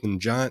growth and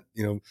giant,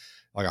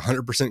 like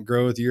 100%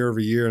 growth year over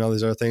year and all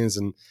these other things.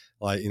 And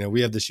like,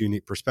 we have this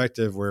unique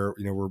perspective where,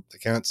 we're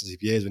accountants and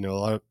CPAs. We know a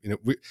lot of,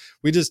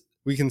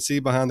 we can see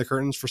behind the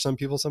curtains for some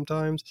people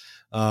sometimes.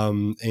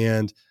 Those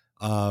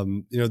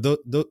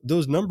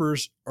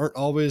numbers aren't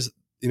always,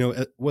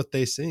 what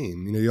they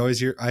seem. You always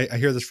hear, I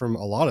hear this from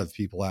a lot of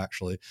people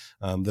actually,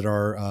 that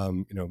are,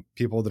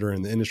 people that are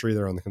in the industry,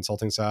 that are on the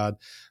consulting side,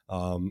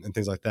 and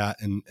things like that.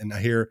 And I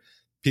hear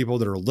people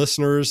that are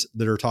listeners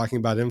that are talking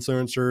about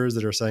influencers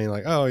that are saying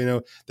like,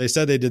 they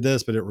said they did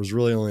this, but it was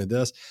really only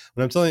this.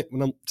 When I'm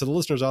to the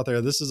listeners out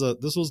there, this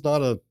was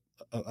not a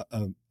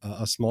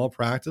small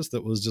practice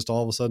that was just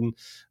all of a sudden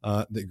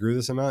that grew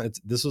this amount.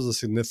 This was a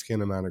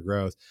significant amount of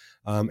growth.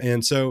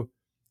 And so,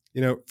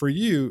 for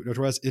you,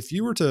 Dr. West, if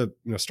you were to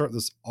start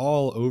this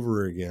all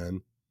over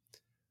again,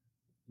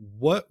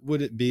 what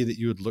would it be that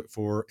you would look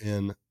for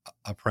in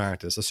a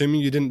practice? Assuming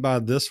you didn't buy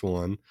this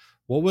one,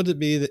 what would it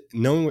be that,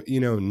 knowing what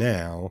you know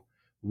now,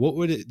 what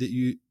would it that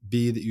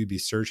you'd be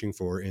searching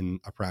for in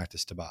a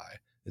practice to buy?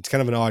 It's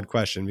kind of an odd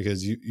question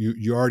because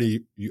you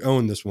already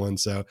own this one.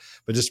 So,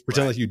 but just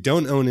pretend like you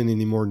don't own it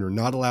anymore and you're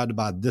not allowed to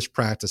buy this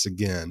practice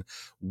again.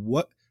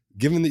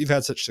 Given that you've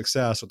had such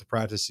success with the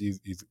practice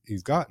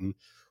you've gotten,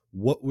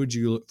 what would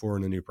you look for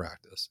in a new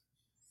practice?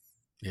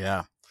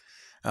 Yeah.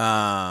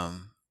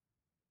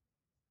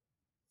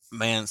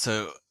 Man,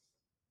 so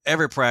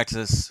every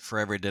practice for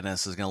every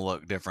dentist is going to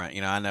look different.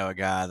 I know a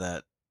guy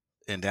that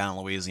down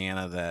in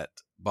Louisiana that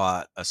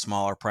bought a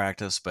smaller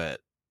practice,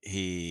 but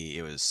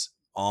it was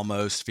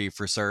almost fee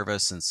for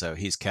service. And so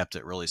he's kept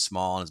it really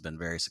small and has been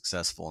very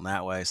successful in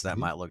that way. So that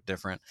might look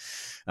different.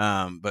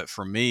 But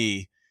for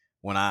me,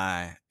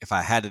 if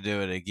I had to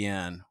do it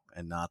again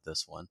and not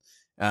this one,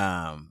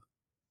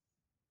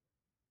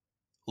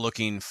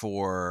 looking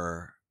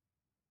for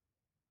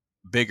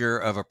bigger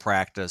of a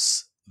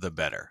practice, the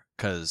better,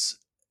 because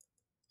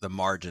the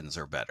margins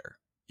are better.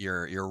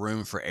 Your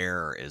room for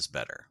error is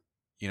better.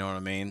 You know what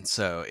I mean?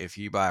 So if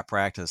you buy a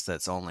practice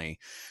that's only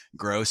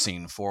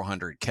grossing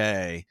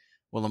 $400K,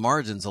 well, the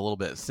margin's a little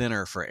bit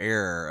thinner for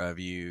error of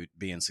you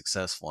being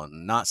successful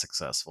and not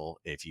successful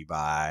if you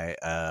buy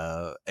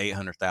a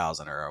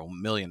 $800,000 or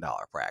 $1 million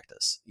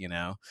practice,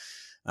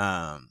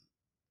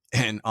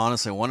 and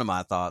honestly, one of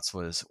my thoughts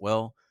was,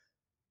 well,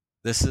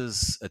 this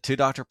is a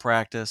 2-doctor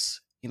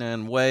practice,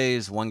 in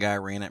ways one guy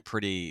ran it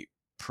pretty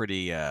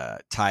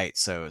tight.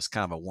 So it's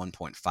kind of a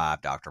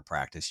 1.5 doctor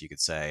practice, you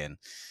could say.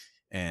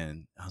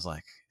 And I was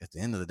like, at the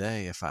end of the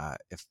day, if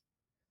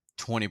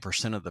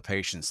 20% of the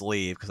patients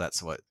leave, because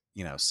that's what,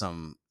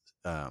 some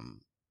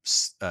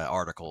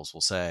articles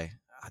will say,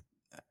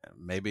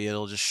 maybe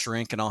it'll just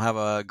shrink and I'll have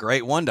a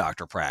great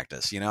 1-doctor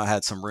practice. I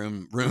had some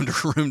room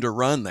to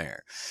run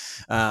there.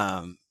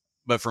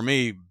 But for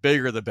me,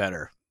 bigger the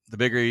better. The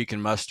bigger you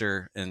can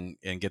muster and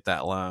get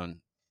that loan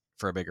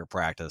for a bigger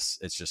practice,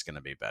 it's just going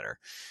to be better.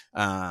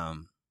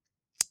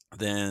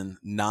 Then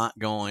not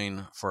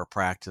going for a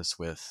practice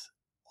with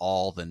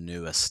all the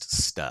newest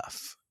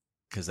stuff,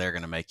 because they're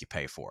going to make you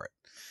pay for it.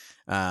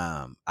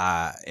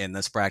 In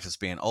this practice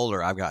being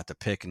older, I've got to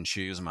pick and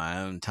choose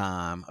my own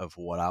time of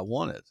what I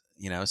wanted.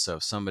 So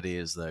if somebody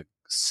is the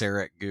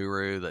CEREC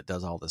guru that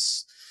does all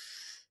this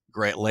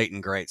great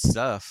latent great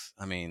stuff,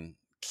 I mean,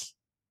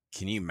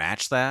 can you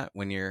match that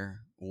when you're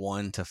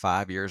 1 to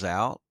 5 years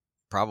out?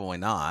 Probably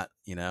not,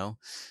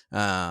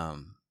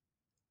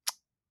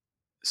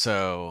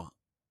 so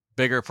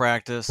bigger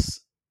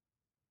practice,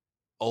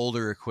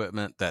 older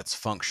equipment that's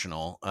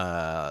functional,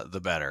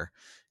 the better,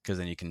 because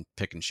then you can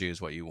pick and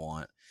choose what you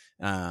want.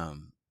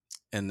 And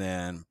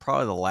then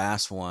probably the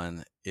last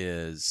one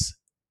is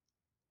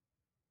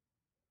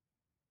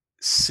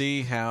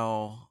see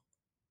how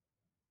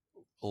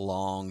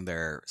long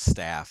their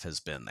staff has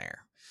been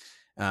there.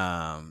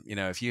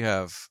 If you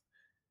have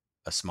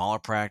a smaller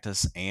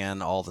practice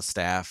and all the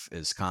staff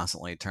is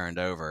constantly turned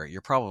over,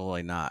 you're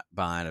probably not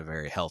buying a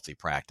very healthy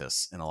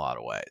practice in a lot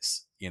of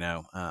ways.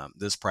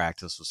 This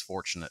practice was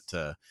fortunate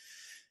to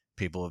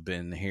people have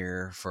been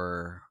here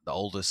for the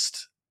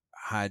oldest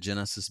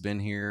hygienist has been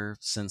here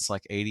since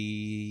like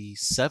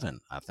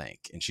 87, I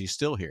think. And she's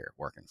still here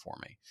working for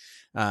me.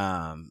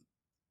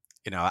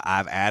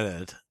 I've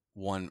added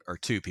 1 or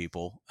 2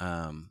 people,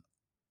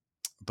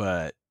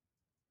 but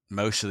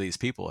most of these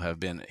people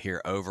have been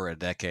here over a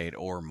decade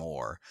or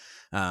more.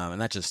 And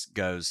that just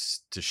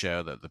goes to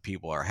show that the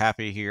people are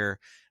happy here.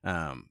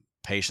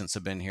 Patients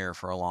have been here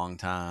for a long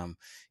time,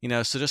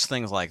 so just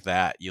things like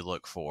that you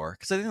look for.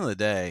 Because at the end of the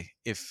day,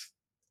 if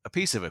a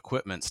piece of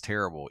equipment's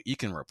terrible, you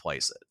can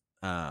replace it.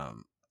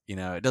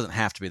 It doesn't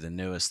have to be the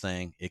newest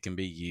thing. It can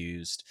be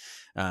used.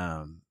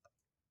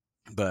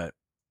 But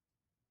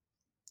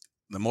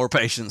the more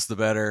patients, the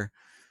better.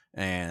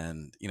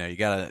 And, you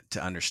got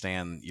to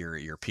understand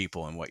your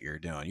people and what you're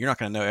doing. You're not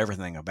going to know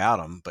everything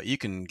about them, but you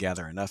can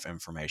gather enough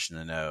information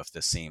to know if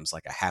this seems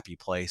like a happy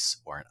place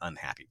or an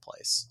unhappy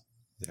place.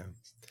 Yeah.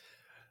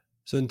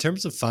 So in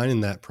terms of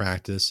finding that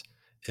practice,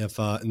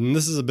 and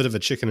this is a bit of a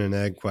chicken and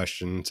egg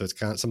question, so it's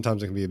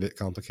sometimes it can be a bit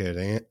complicated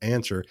to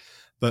answer,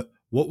 but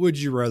what would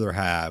you rather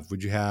have?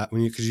 Would you have,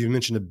 because you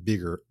mentioned the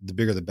bigger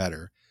the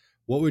better.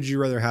 What would you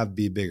rather have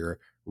be bigger,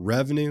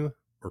 revenue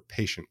or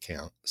patient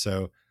count?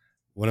 So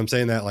when I'm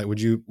saying that, like,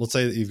 let's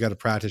say that you've got a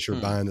practice you're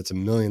buying that's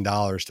 $1 million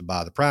to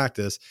buy the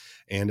practice,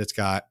 and it's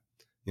got,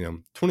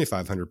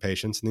 2,500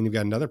 patients. And then you've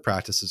got another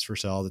practice that's for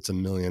sale that's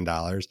 $1 million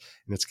and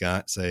it's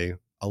got, say,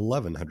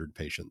 1,100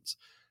 patients.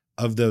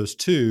 Of those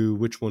two,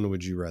 which one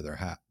would you rather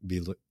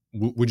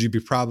would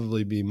you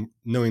probably be,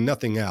 knowing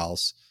nothing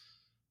else,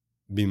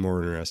 be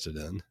more interested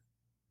in?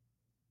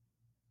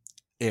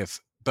 If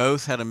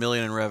both had $1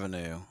 million in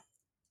revenue,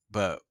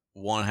 but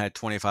one had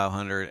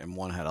 2,500 and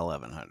one had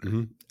 1,100.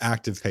 Mm-hmm.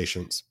 Active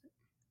patients.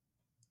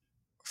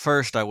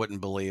 First, I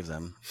wouldn't believe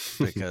them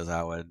because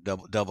I would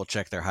double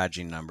check their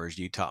hygiene numbers.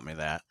 You taught me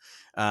that.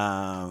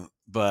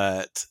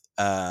 But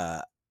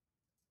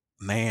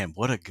man,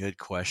 what a good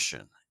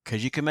question.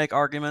 because you can make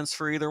arguments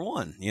for either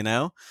one,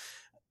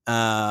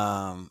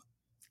 Um,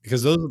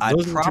 Because those I'd are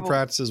the two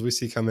practices we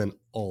see come in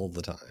all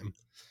the time.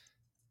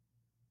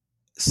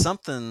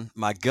 Something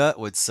my gut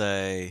would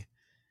say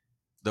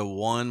the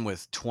one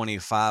with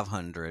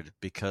 2,500,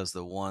 because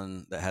the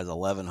one that has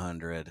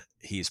 1,100,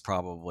 he's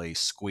probably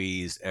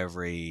squeezed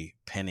every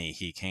penny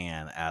he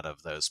can out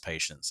of those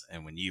patients.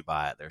 And when you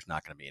buy it, there's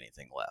not going to be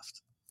anything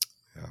left.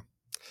 Yeah.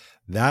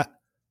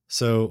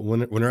 So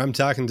when I'm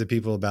talking to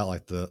people about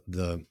like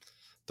the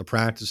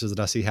practices that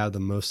I see have the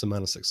most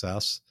amount of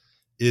success,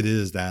 it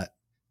is that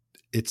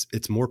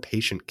it's more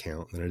patient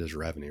count than it is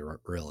revenue,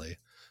 really.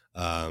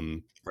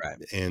 Right.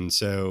 And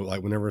so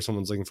like whenever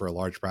someone's looking for a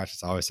large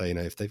practice, I always say,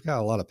 if they've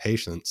got a lot of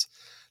patients,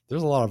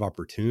 there's a lot of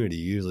opportunity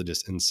usually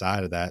just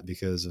inside of that,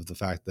 because of the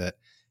fact that,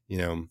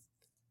 and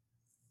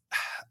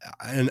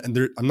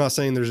I'm not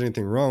saying there's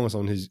anything wrong with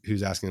someone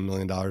who's asking $1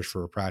 million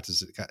for a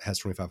practice that has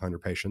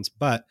 2,500 patients,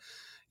 but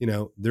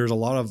there's a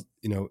lot of,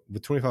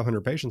 with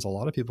 2,500 patients, a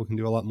lot of people can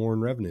do a lot more in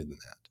revenue than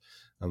that.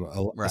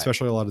 Right.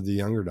 Especially a lot of the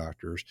younger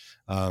doctors.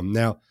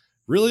 Now,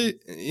 really,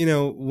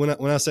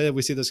 when I say that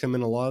we see this come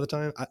in a lot of the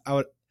time,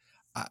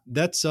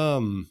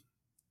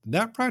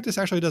 that practice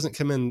actually doesn't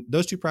come in.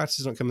 Those two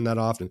practices don't come in that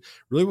often.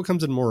 Really, what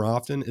comes in more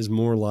often is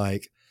more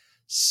like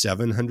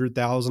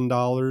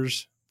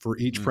 $700,000 for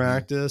each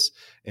practice,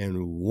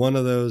 and one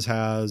of those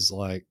has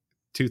like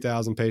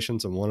 2,000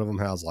 patients, and one of them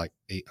has like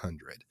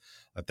 800.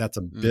 That's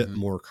a bit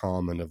more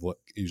common of what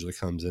usually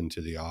comes into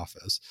the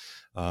office.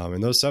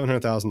 And those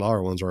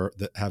 $700,000 ones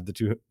that have the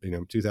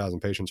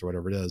 2,000 patients or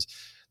whatever it is.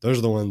 Those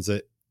are the ones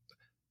that,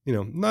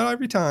 not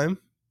every time,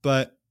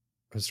 but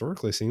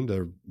historically seem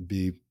to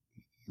be,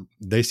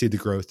 they see the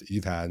growth that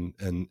you've had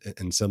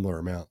in similar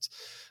amounts.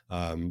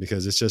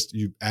 Because it's just,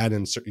 you add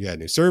new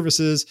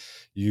services,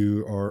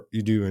 you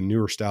do a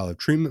newer style of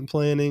treatment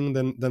planning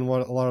than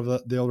what a lot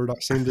of the older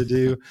docs seem to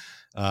do.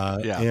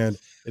 And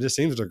it just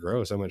seems to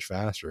grow so much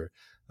faster.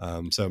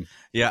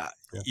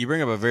 You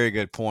bring up a very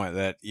good point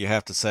that you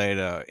have to say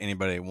to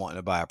anybody wanting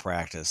to buy a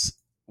practice.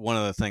 One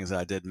of the things that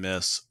I did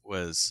miss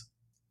was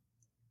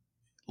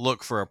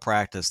look for a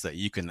practice that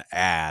you can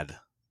add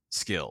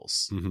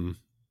skills,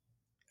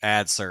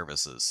 add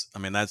services. I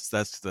mean, that's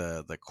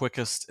the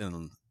quickest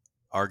and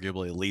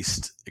arguably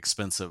least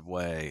expensive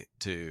way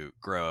to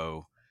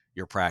grow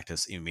your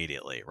practice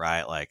immediately,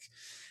 right? Like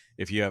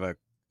if you have a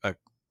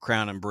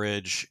crown and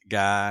bridge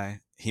guy,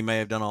 he may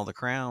have done all the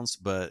crowns,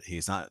 but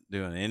he's not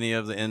doing any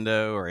of the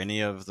endo or any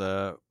of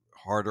the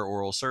harder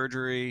oral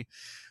surgery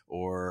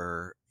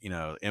or,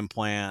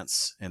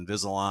 implants,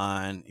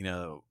 Invisalign.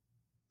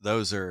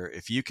 Those are,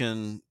 if you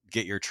can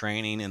get your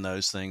training in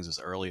those things as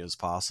early as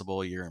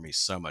possible, you're going to be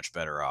so much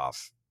better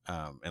off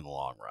in the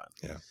long run.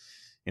 Yeah.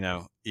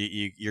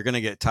 You're going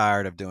to get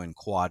tired of doing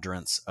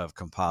quadrants of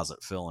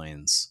composite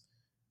fillings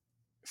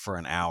for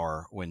an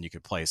hour when you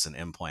could place an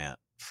implant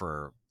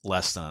for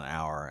less than an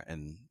hour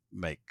and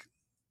make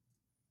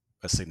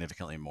a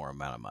significantly more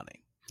amount of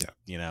money.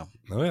 Yeah.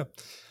 Oh yeah.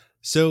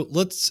 So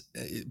let's,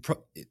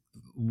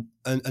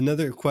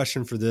 another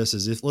question for this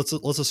is, if let's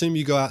assume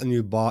you go out and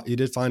you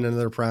did find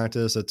another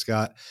practice that's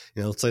got,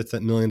 let's say it's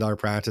that $1 million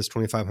practice,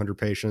 2,500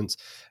 patients.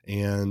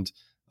 And,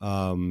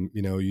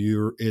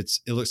 it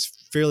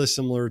looks fairly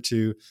similar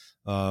to,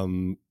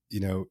 the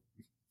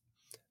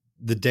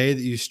day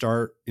that you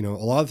start, a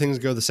lot of things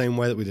go the same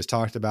way that we just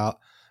talked about.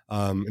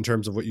 In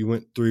terms of what you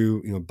went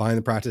through, buying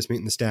the practice,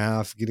 meeting the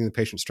staff, getting the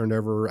patients turned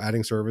over,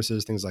 adding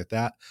services, things like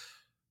that.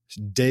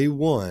 So day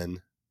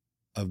one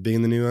of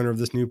being the new owner of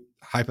this new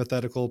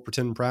hypothetical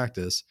pretend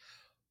practice,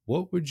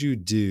 what would you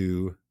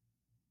do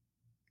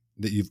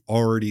that you've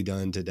already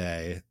done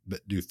today,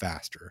 but do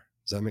faster?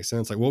 Does that make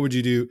sense? Like, what would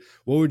you do?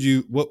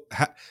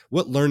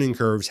 What learning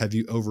curves have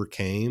you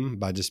overcame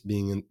by just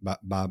being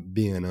by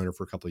being an owner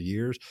for a couple of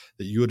years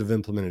that you would have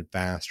implemented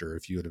faster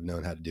if you would have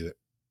known how to do it?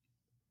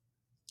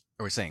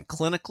 Are we saying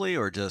clinically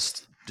or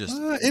just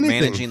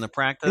managing the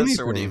practice,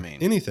 or what do you mean?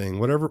 Anything,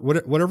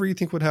 whatever you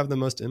think would have the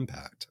most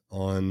impact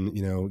on,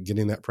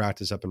 getting that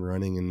practice up and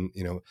running, and,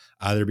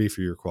 either be for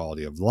your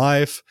quality of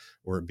life,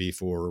 or it be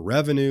for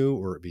revenue,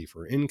 or it be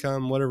for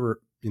income,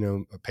 whatever,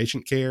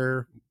 patient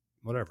care,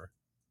 whatever.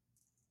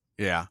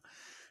 Yeah.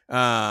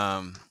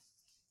 When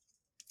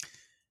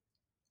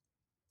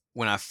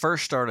I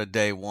first started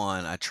day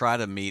one, I try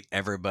to meet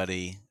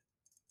everybody,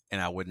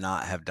 and I would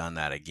not have done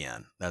that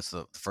again. That's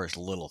the first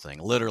little thing.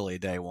 Literally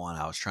day one,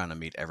 I was trying to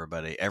meet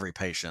everybody, every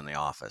patient in the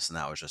office, and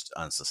that was just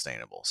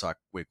unsustainable. So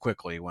we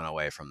quickly went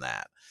away from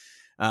that.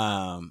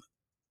 I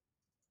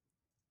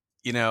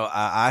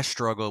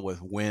struggle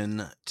with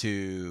when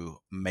to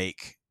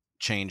make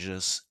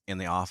changes in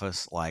the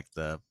office, like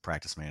the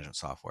practice management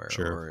software,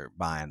 or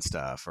buying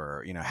stuff,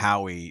 or,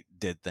 how we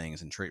did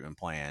things and treatment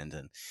planned.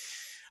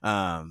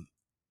 And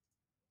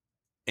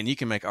you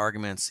can make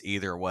arguments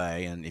either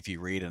way. And if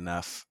you read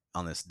enough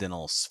on this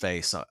dental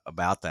space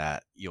about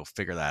that, you'll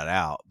figure that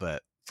out.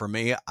 But for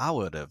me, I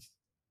would have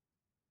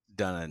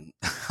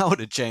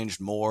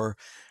changed more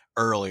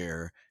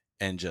earlier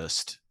and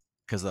just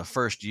because the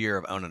first year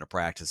of owning a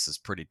practice is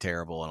pretty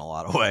terrible in a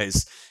lot of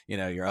ways.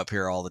 You're up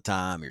here all the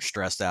time, you're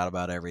stressed out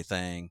about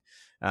everything.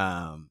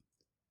 And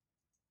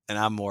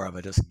I'm more of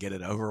a just get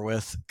it over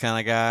with kind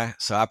of guy.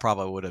 So I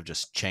probably would have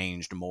just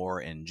changed more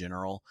in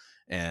general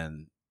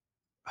and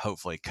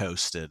hopefully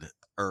coasted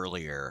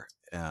earlier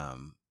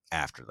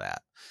after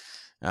that.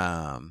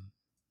 Does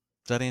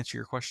that answer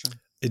your question?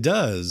 It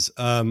does.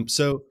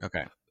 So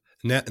Okay.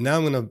 now I'm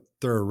going to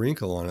throw a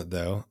wrinkle on it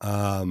though.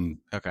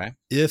 Okay.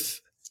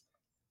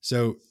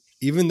 So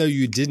even though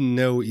you didn't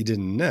know what you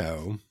didn't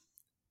know,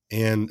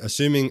 and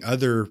assuming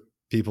other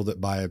people that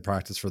buy a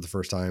practice for the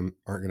first time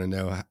aren't going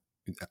to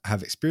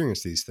have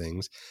experienced these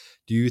things,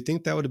 do you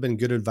think that would have been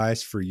good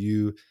advice for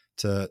you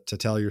to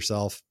tell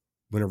yourself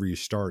whenever you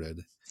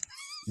started?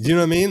 Do you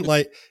know what I mean?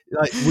 Like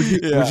would you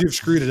have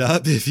screwed it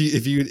up if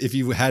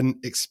you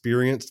hadn't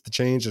experienced the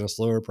change in a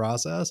slower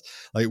process?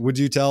 Like, would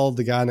you tell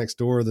the guy next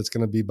door that's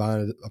going to be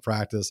buying a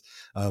practice,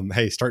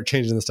 hey, start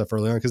changing this stuff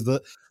early on? Because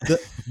the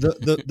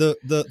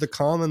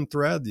common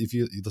thread, if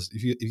you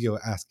go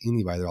ask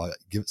anybody, they're all like,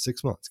 give it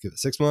 6 months,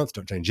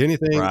 don't change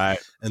anything, right?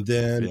 And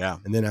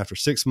then after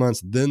 6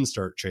 months, then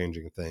start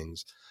changing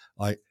things.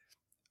 Like,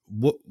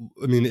 what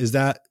I mean is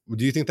that?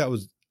 Do you think that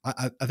was?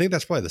 I think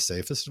that's probably the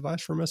safest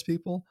advice for most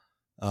people.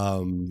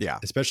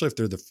 Especially if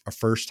they're a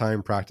first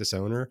time practice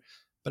owner.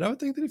 But I would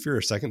think that if you're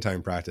a second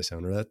time practice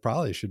owner, that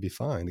probably should be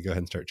fine to go ahead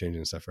and start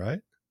changing stuff,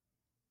 right?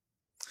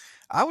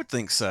 I would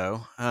think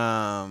so.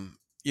 I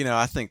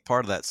think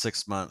part of that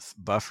 6-month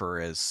buffer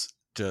is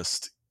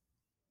just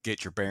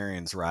get your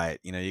bearings right.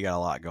 You got a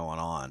lot going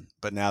on,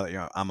 but now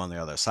that I'm on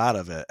the other side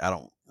of it, I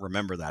don't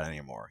remember that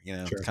anymore. Sure.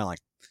 It's kind of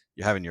like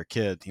you're having your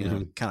kid,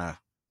 kind of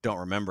don't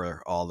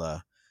remember all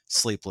the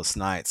sleepless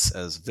nights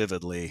as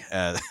vividly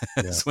as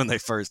when they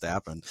first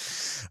happened.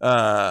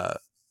 I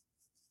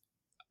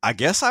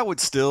guess I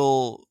would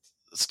still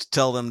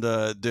tell them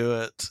to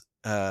do it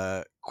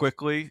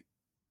quickly,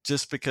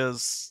 just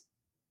because,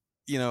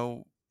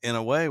 in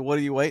a way, what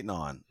are you waiting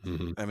on?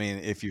 Mm-hmm. I mean,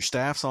 if your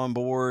staff's on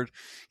board,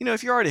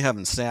 if you're already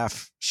having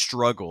staff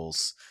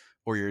struggles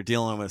or you're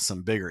dealing with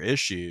some bigger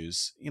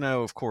issues,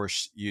 of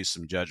course, use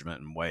some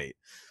judgment and wait.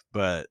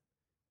 But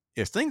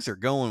if things are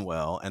going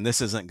well, and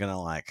this isn't going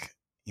to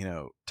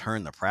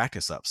turn the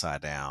practice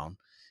upside down,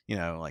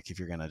 like if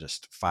you're going to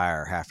just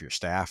fire half your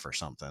staff or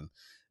something.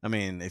 I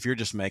mean, if you're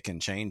just making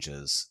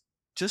changes,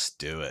 just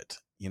do it.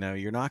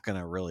 You're not going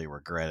to really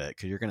regret it,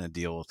 because you're going to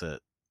deal with it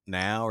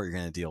now or you're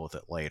going to deal with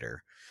it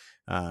later.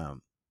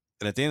 And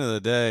at the end of the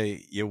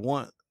day, you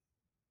want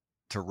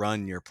to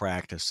run your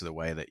practice the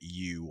way that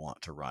you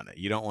want to run it.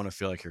 You don't want to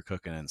feel like you're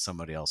cooking in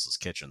somebody else's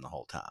kitchen the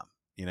whole time,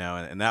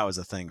 and that was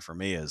the thing for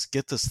me, is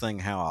get this thing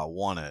how I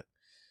want it,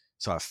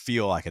 so I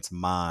feel like it's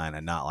mine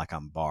and not like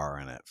I'm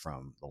borrowing it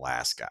from the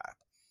last guy.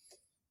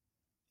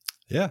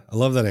 Yeah, I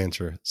love that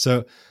answer.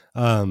 So,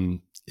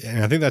 and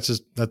I think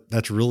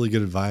that's really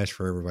good advice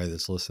for everybody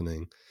that's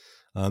listening.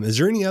 Is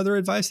there any other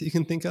advice that you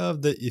can think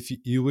of that if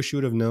you wish you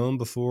would have known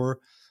before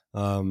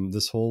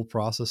this whole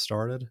process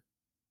started?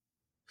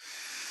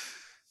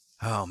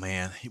 Oh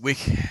man, we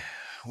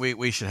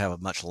should have a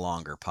much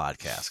longer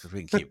podcast, because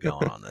we can keep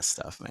going on this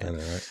stuff, man. I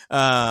know,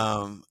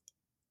 right?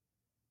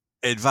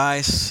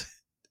 Advice: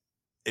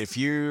 if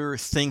you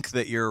think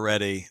that you're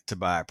ready to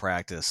buy a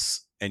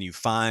practice and you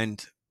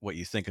find what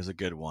you think is a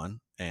good one,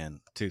 and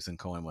Tooth and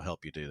Coin will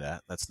help you do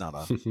that. That's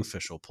not an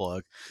official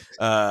plug,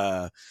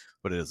 but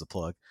it is a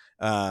plug.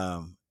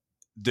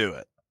 Do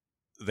it.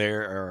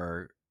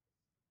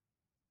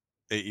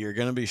 You're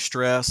going to be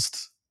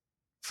stressed,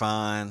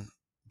 fine,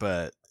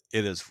 but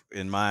it is,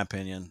 in my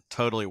opinion,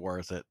 totally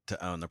worth it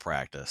to own the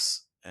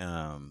practice.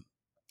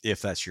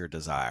 If that's your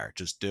desire,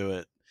 just do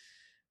it,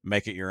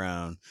 make it your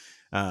own.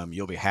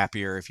 You'll be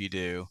happier if you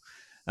do.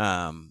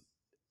 And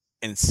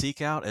seek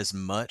out as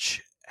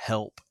much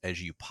help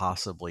as you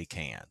possibly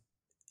can.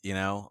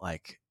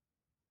 Like,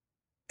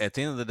 at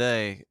the end of the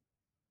day,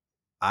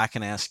 I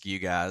can ask you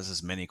guys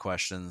as many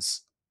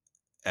questions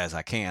as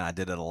I can. I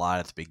did it a lot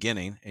at the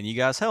beginning, and you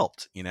guys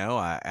helped.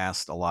 I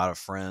asked a lot of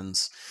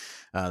friends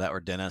that were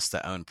dentists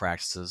that own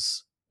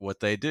practices what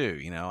they do.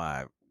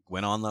 I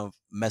went on the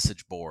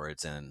message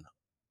boards and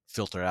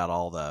filtered out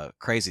all the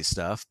crazy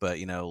stuff, but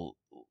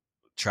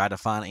try to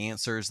find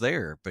answers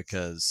there,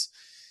 because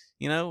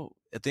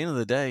at the end of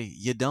the day,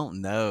 you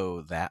don't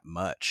know that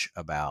much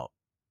about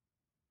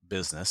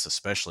business,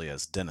 especially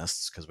as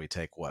dentists, because we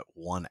take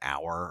 1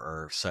 hour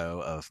or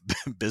so of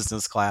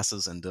business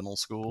classes in dental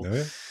school. Oh,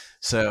 yeah.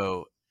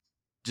 So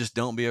just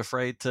don't be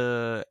afraid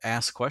to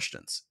ask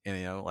questions.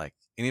 Like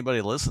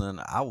anybody listening,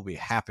 I will be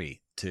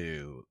happy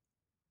to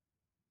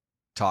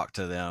talk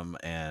to them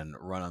and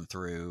run them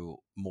through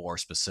more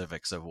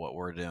specifics of what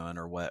we're doing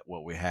or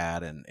what we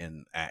had,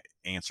 and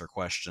answer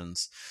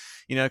questions,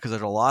 because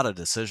there's a lot of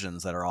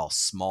decisions that are all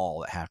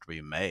small that have to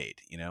be made,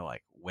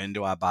 like, when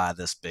do I buy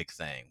this big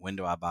thing? When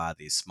do I buy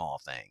these small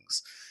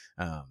things?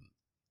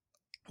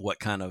 What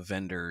kind of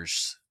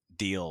vendors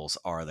deals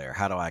are there?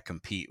 How do I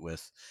compete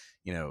with,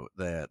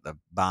 the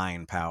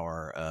buying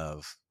power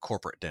of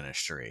corporate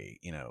dentistry?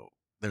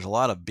 there's a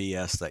lot of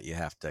BS that you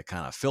have to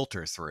kind of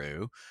filter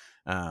through.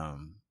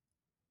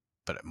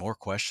 But more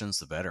questions,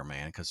 the better,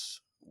 man,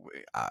 because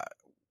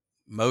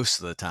most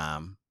of the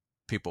time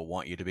people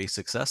want you to be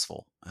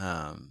successful.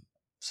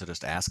 So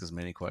just ask as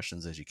many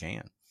questions as you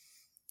can.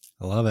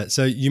 I love it.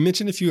 So you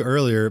mentioned a few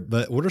earlier,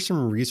 but what are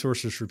some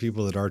resources for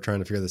people that are trying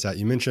to figure this out?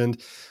 You mentioned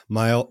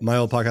my old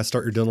podcast,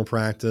 Start Your Dental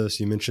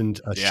Practice. You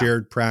mentioned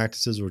Shared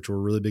Practices, which we're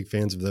really big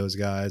fans of those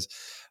guys.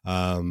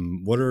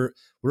 What are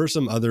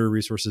some other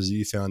resources that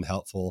you found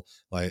helpful,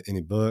 like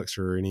any books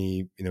or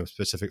any,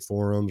 specific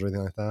forums or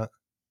anything like that?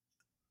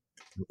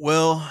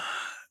 Well,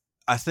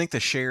 I think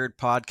the shared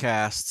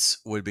podcasts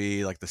would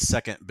be like the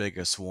second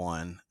biggest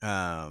one,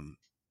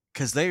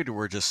 because they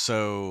were just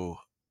so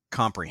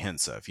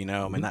comprehensive.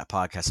 I mean, that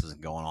podcast has been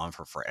going on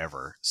for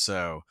forever.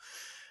 So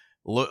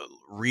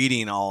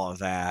reading all of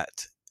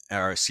that,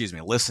 or excuse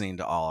me, listening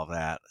to all of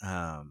that,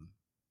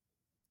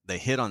 they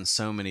hit on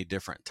so many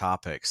different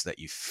topics that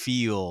you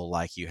feel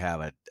like you have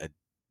a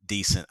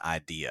decent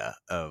idea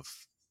of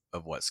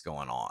what's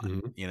going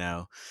on,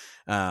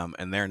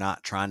 and they're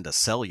not trying to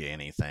sell you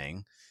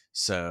anything.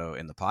 So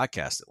in the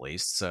podcast, at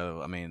least.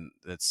 So, I mean,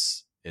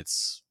 it's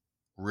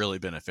really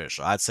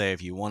beneficial. I'd say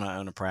if you want to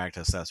own a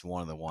practice, that's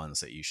one of the ones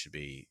that you should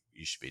be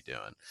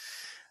doing.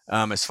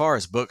 As far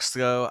as books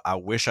go, I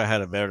wish I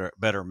had a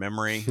better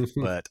memory,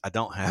 but I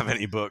don't have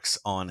any books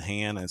on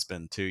hand. It's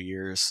been 2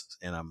 years,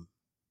 and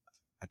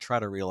I try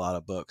to read a lot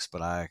of books,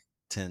 but I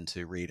tend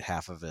to read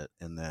half of it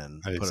and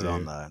then put it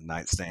on the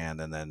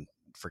nightstand and then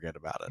forget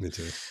about it. Me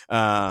too.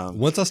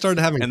 Once I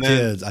started having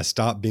kids, I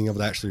stopped being able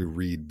to actually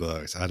read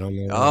books. I don't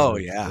know. Oh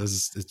yeah.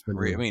 It's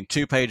been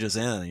 2 pages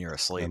in and you're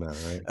asleep. I know,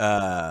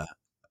 right?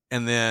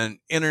 And then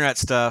internet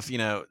stuff,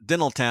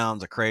 Dental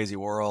Town's a crazy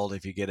world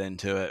if you get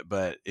into it,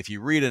 but if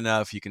you read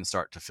enough, you can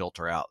start to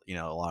filter out,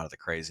 a lot of the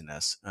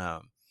craziness.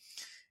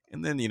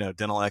 And then,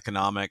 Dental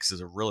Economics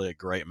is a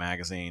great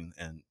magazine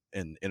and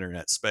in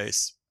internet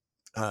space.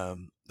 Those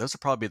will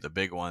probably be the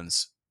big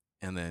ones.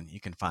 And then you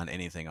can find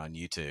anything on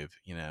YouTube,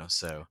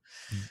 so.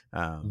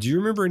 Do you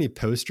remember any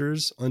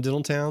posters on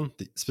Dental Town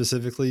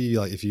specifically?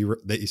 Like if you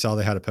saw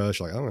they had a post,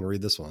 you're like, I'm going to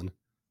read this one.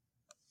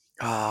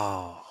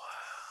 Oh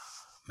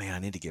man, I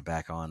need to get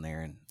back on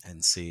there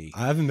and see.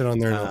 I haven't been on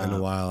there in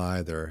a while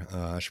either.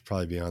 I should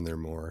probably be on there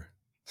more.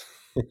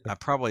 I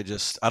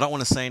don't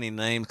want to say any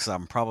names because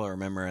I'm probably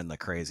remembering the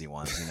crazy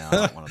ones. I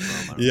don't want to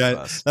throw them under the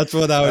bus. That's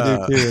what I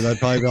would do too. I'd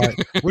probably be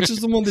like, which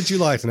is the one that you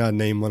liked? And I'd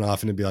name one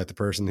off and it'd be like the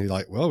person who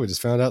we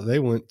just found out they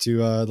went to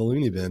the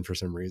loony bin for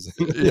some reason.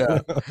 Yeah.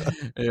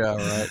 Yeah.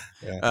 Right.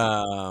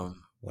 Yeah.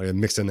 Like I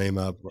mixed a name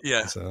up.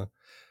 Yeah. So,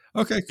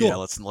 okay, cool. Yeah.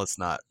 Let's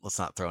not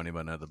throw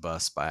anybody under the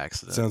bus by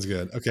accident. Sounds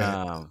good.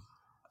 Okay.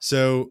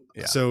 So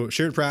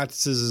Shared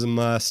Practices is a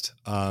must.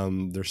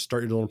 There's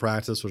Start Your Dental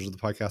Practice, which is the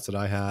podcast that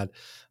I had.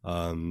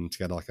 It's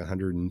got like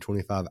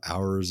 125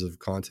 hours of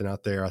content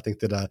out there. I think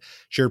that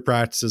Shared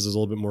Practices is a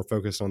little bit more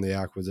focused on the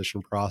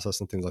acquisition process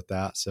and things like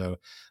that. So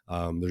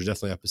there's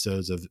definitely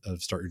episodes of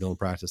Start Your Dental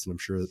Practice, and I'm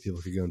sure that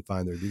people could go and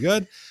find there to be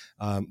good.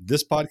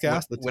 This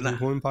podcast, the Teeth and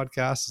Coin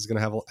podcast, is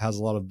going to has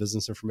a lot of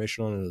business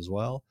information on it as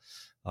well.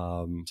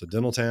 So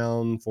Dental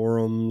Town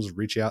forums,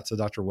 reach out to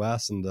Dr.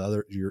 Wes and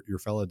the your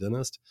fellow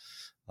dentist.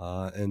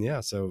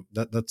 So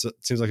that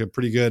seems like a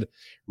pretty good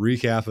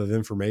recap of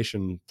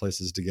information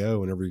places to go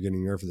whenever you're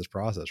getting ready for this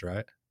process,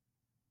 right?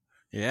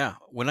 Yeah.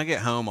 When I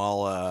get home,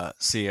 I'll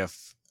see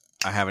if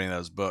I have any of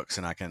those books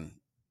and I can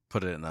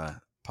put it in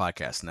the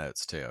podcast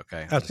notes too.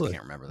 Okay. Absolutely. I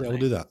can't remember the name. We'll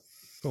do that.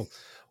 Cool.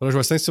 Well,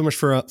 otherwise, thanks so much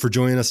for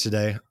joining us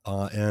today.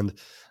 And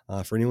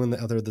for anyone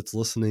out there that's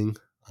listening,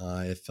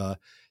 if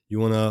you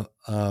want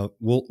to,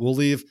 we'll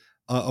leave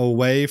a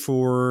way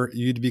for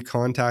you to be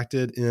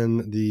contacted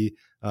in the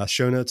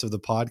show notes of the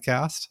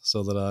podcast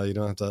so that you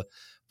don't have to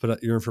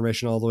put your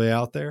information all the way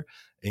out there.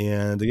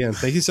 And again,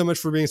 thank you so much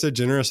for being so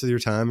generous with your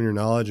time and your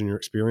knowledge and your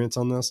experience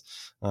on this.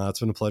 It's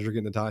been a pleasure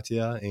getting to talk to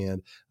you.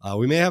 And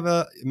we may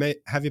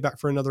have you back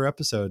for another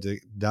episode to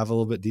dive a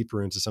little bit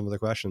deeper into some of the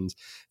questions.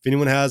 If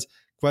anyone has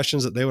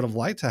questions that they would have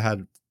liked to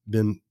have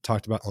been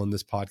talked about on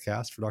this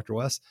podcast for Dr.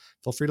 Wes,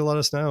 feel free to let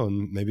us know.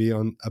 And maybe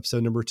on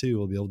episode number 2,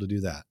 we'll be able to do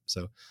that.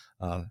 So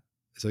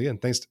again,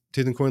 thanks to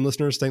Teeth and Coin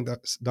listeners.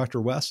 Thanks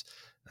Dr. Wes.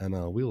 And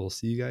we will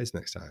see you guys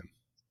next time.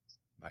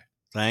 Bye.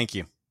 Thank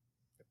you.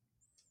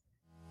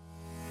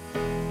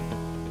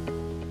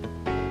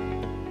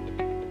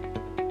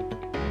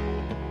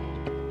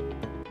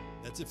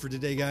 That's it for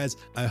today, guys.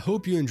 I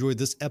hope you enjoyed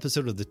this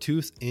episode of the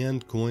Tooth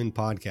and Coin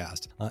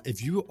podcast.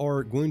 If you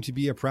are going to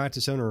be a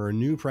practice owner or a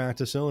new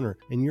practice owner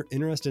and you're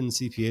interested in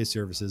CPA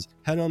services,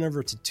 head on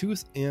over to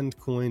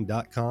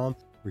toothandcoin.com.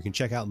 where you can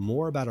check out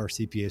more about our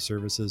CPA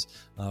services.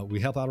 We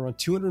help out around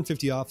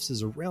 250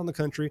 offices around the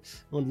country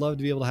and would love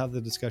to be able to have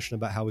the discussion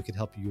about how we could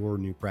help your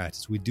new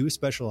practice. We do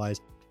specialize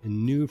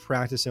in new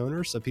practice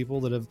owners, so people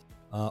that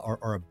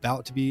are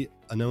about to be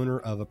an owner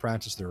of a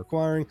practice they're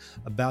acquiring,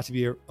 about to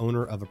be an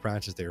owner of a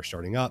practice they are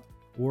starting up,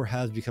 or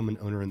has become an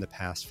owner in the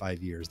past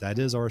 5 years. That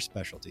is our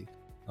specialty.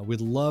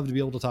 We'd love to be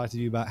able to talk to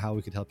you about how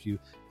we could help you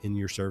in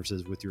your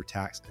services with your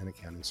tax and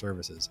accounting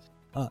services.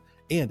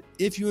 And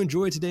if you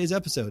enjoyed today's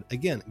episode,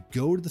 again,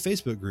 go to the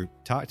Facebook group,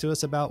 talk to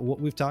us about what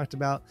we've talked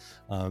about,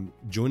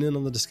 join in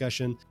on the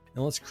discussion,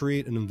 and let's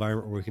create an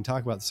environment where we can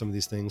talk about some of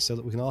these things so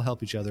that we can all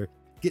help each other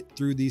get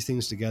through these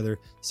things together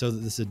so that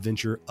this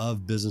adventure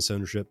of business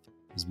ownership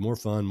is more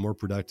fun, more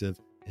productive,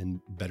 and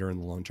better in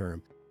the long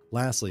term.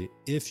 Lastly,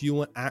 if you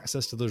want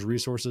access to those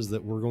resources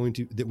that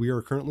we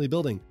are currently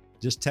building,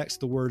 just text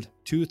the word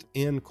Tooth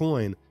and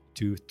Coin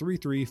to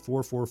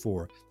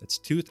 33444. That's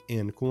Tooth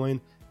and Coin,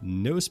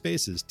 no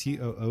spaces,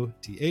 TOOTHANDCOIN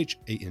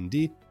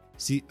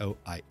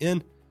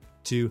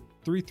to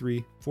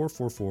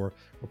 33444.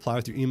 Reply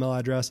with your email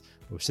address.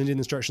 We'll send you the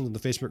instructions in the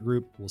Facebook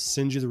group. We'll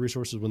send you the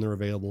resources when they're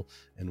available,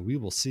 and we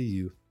will see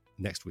you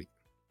next week.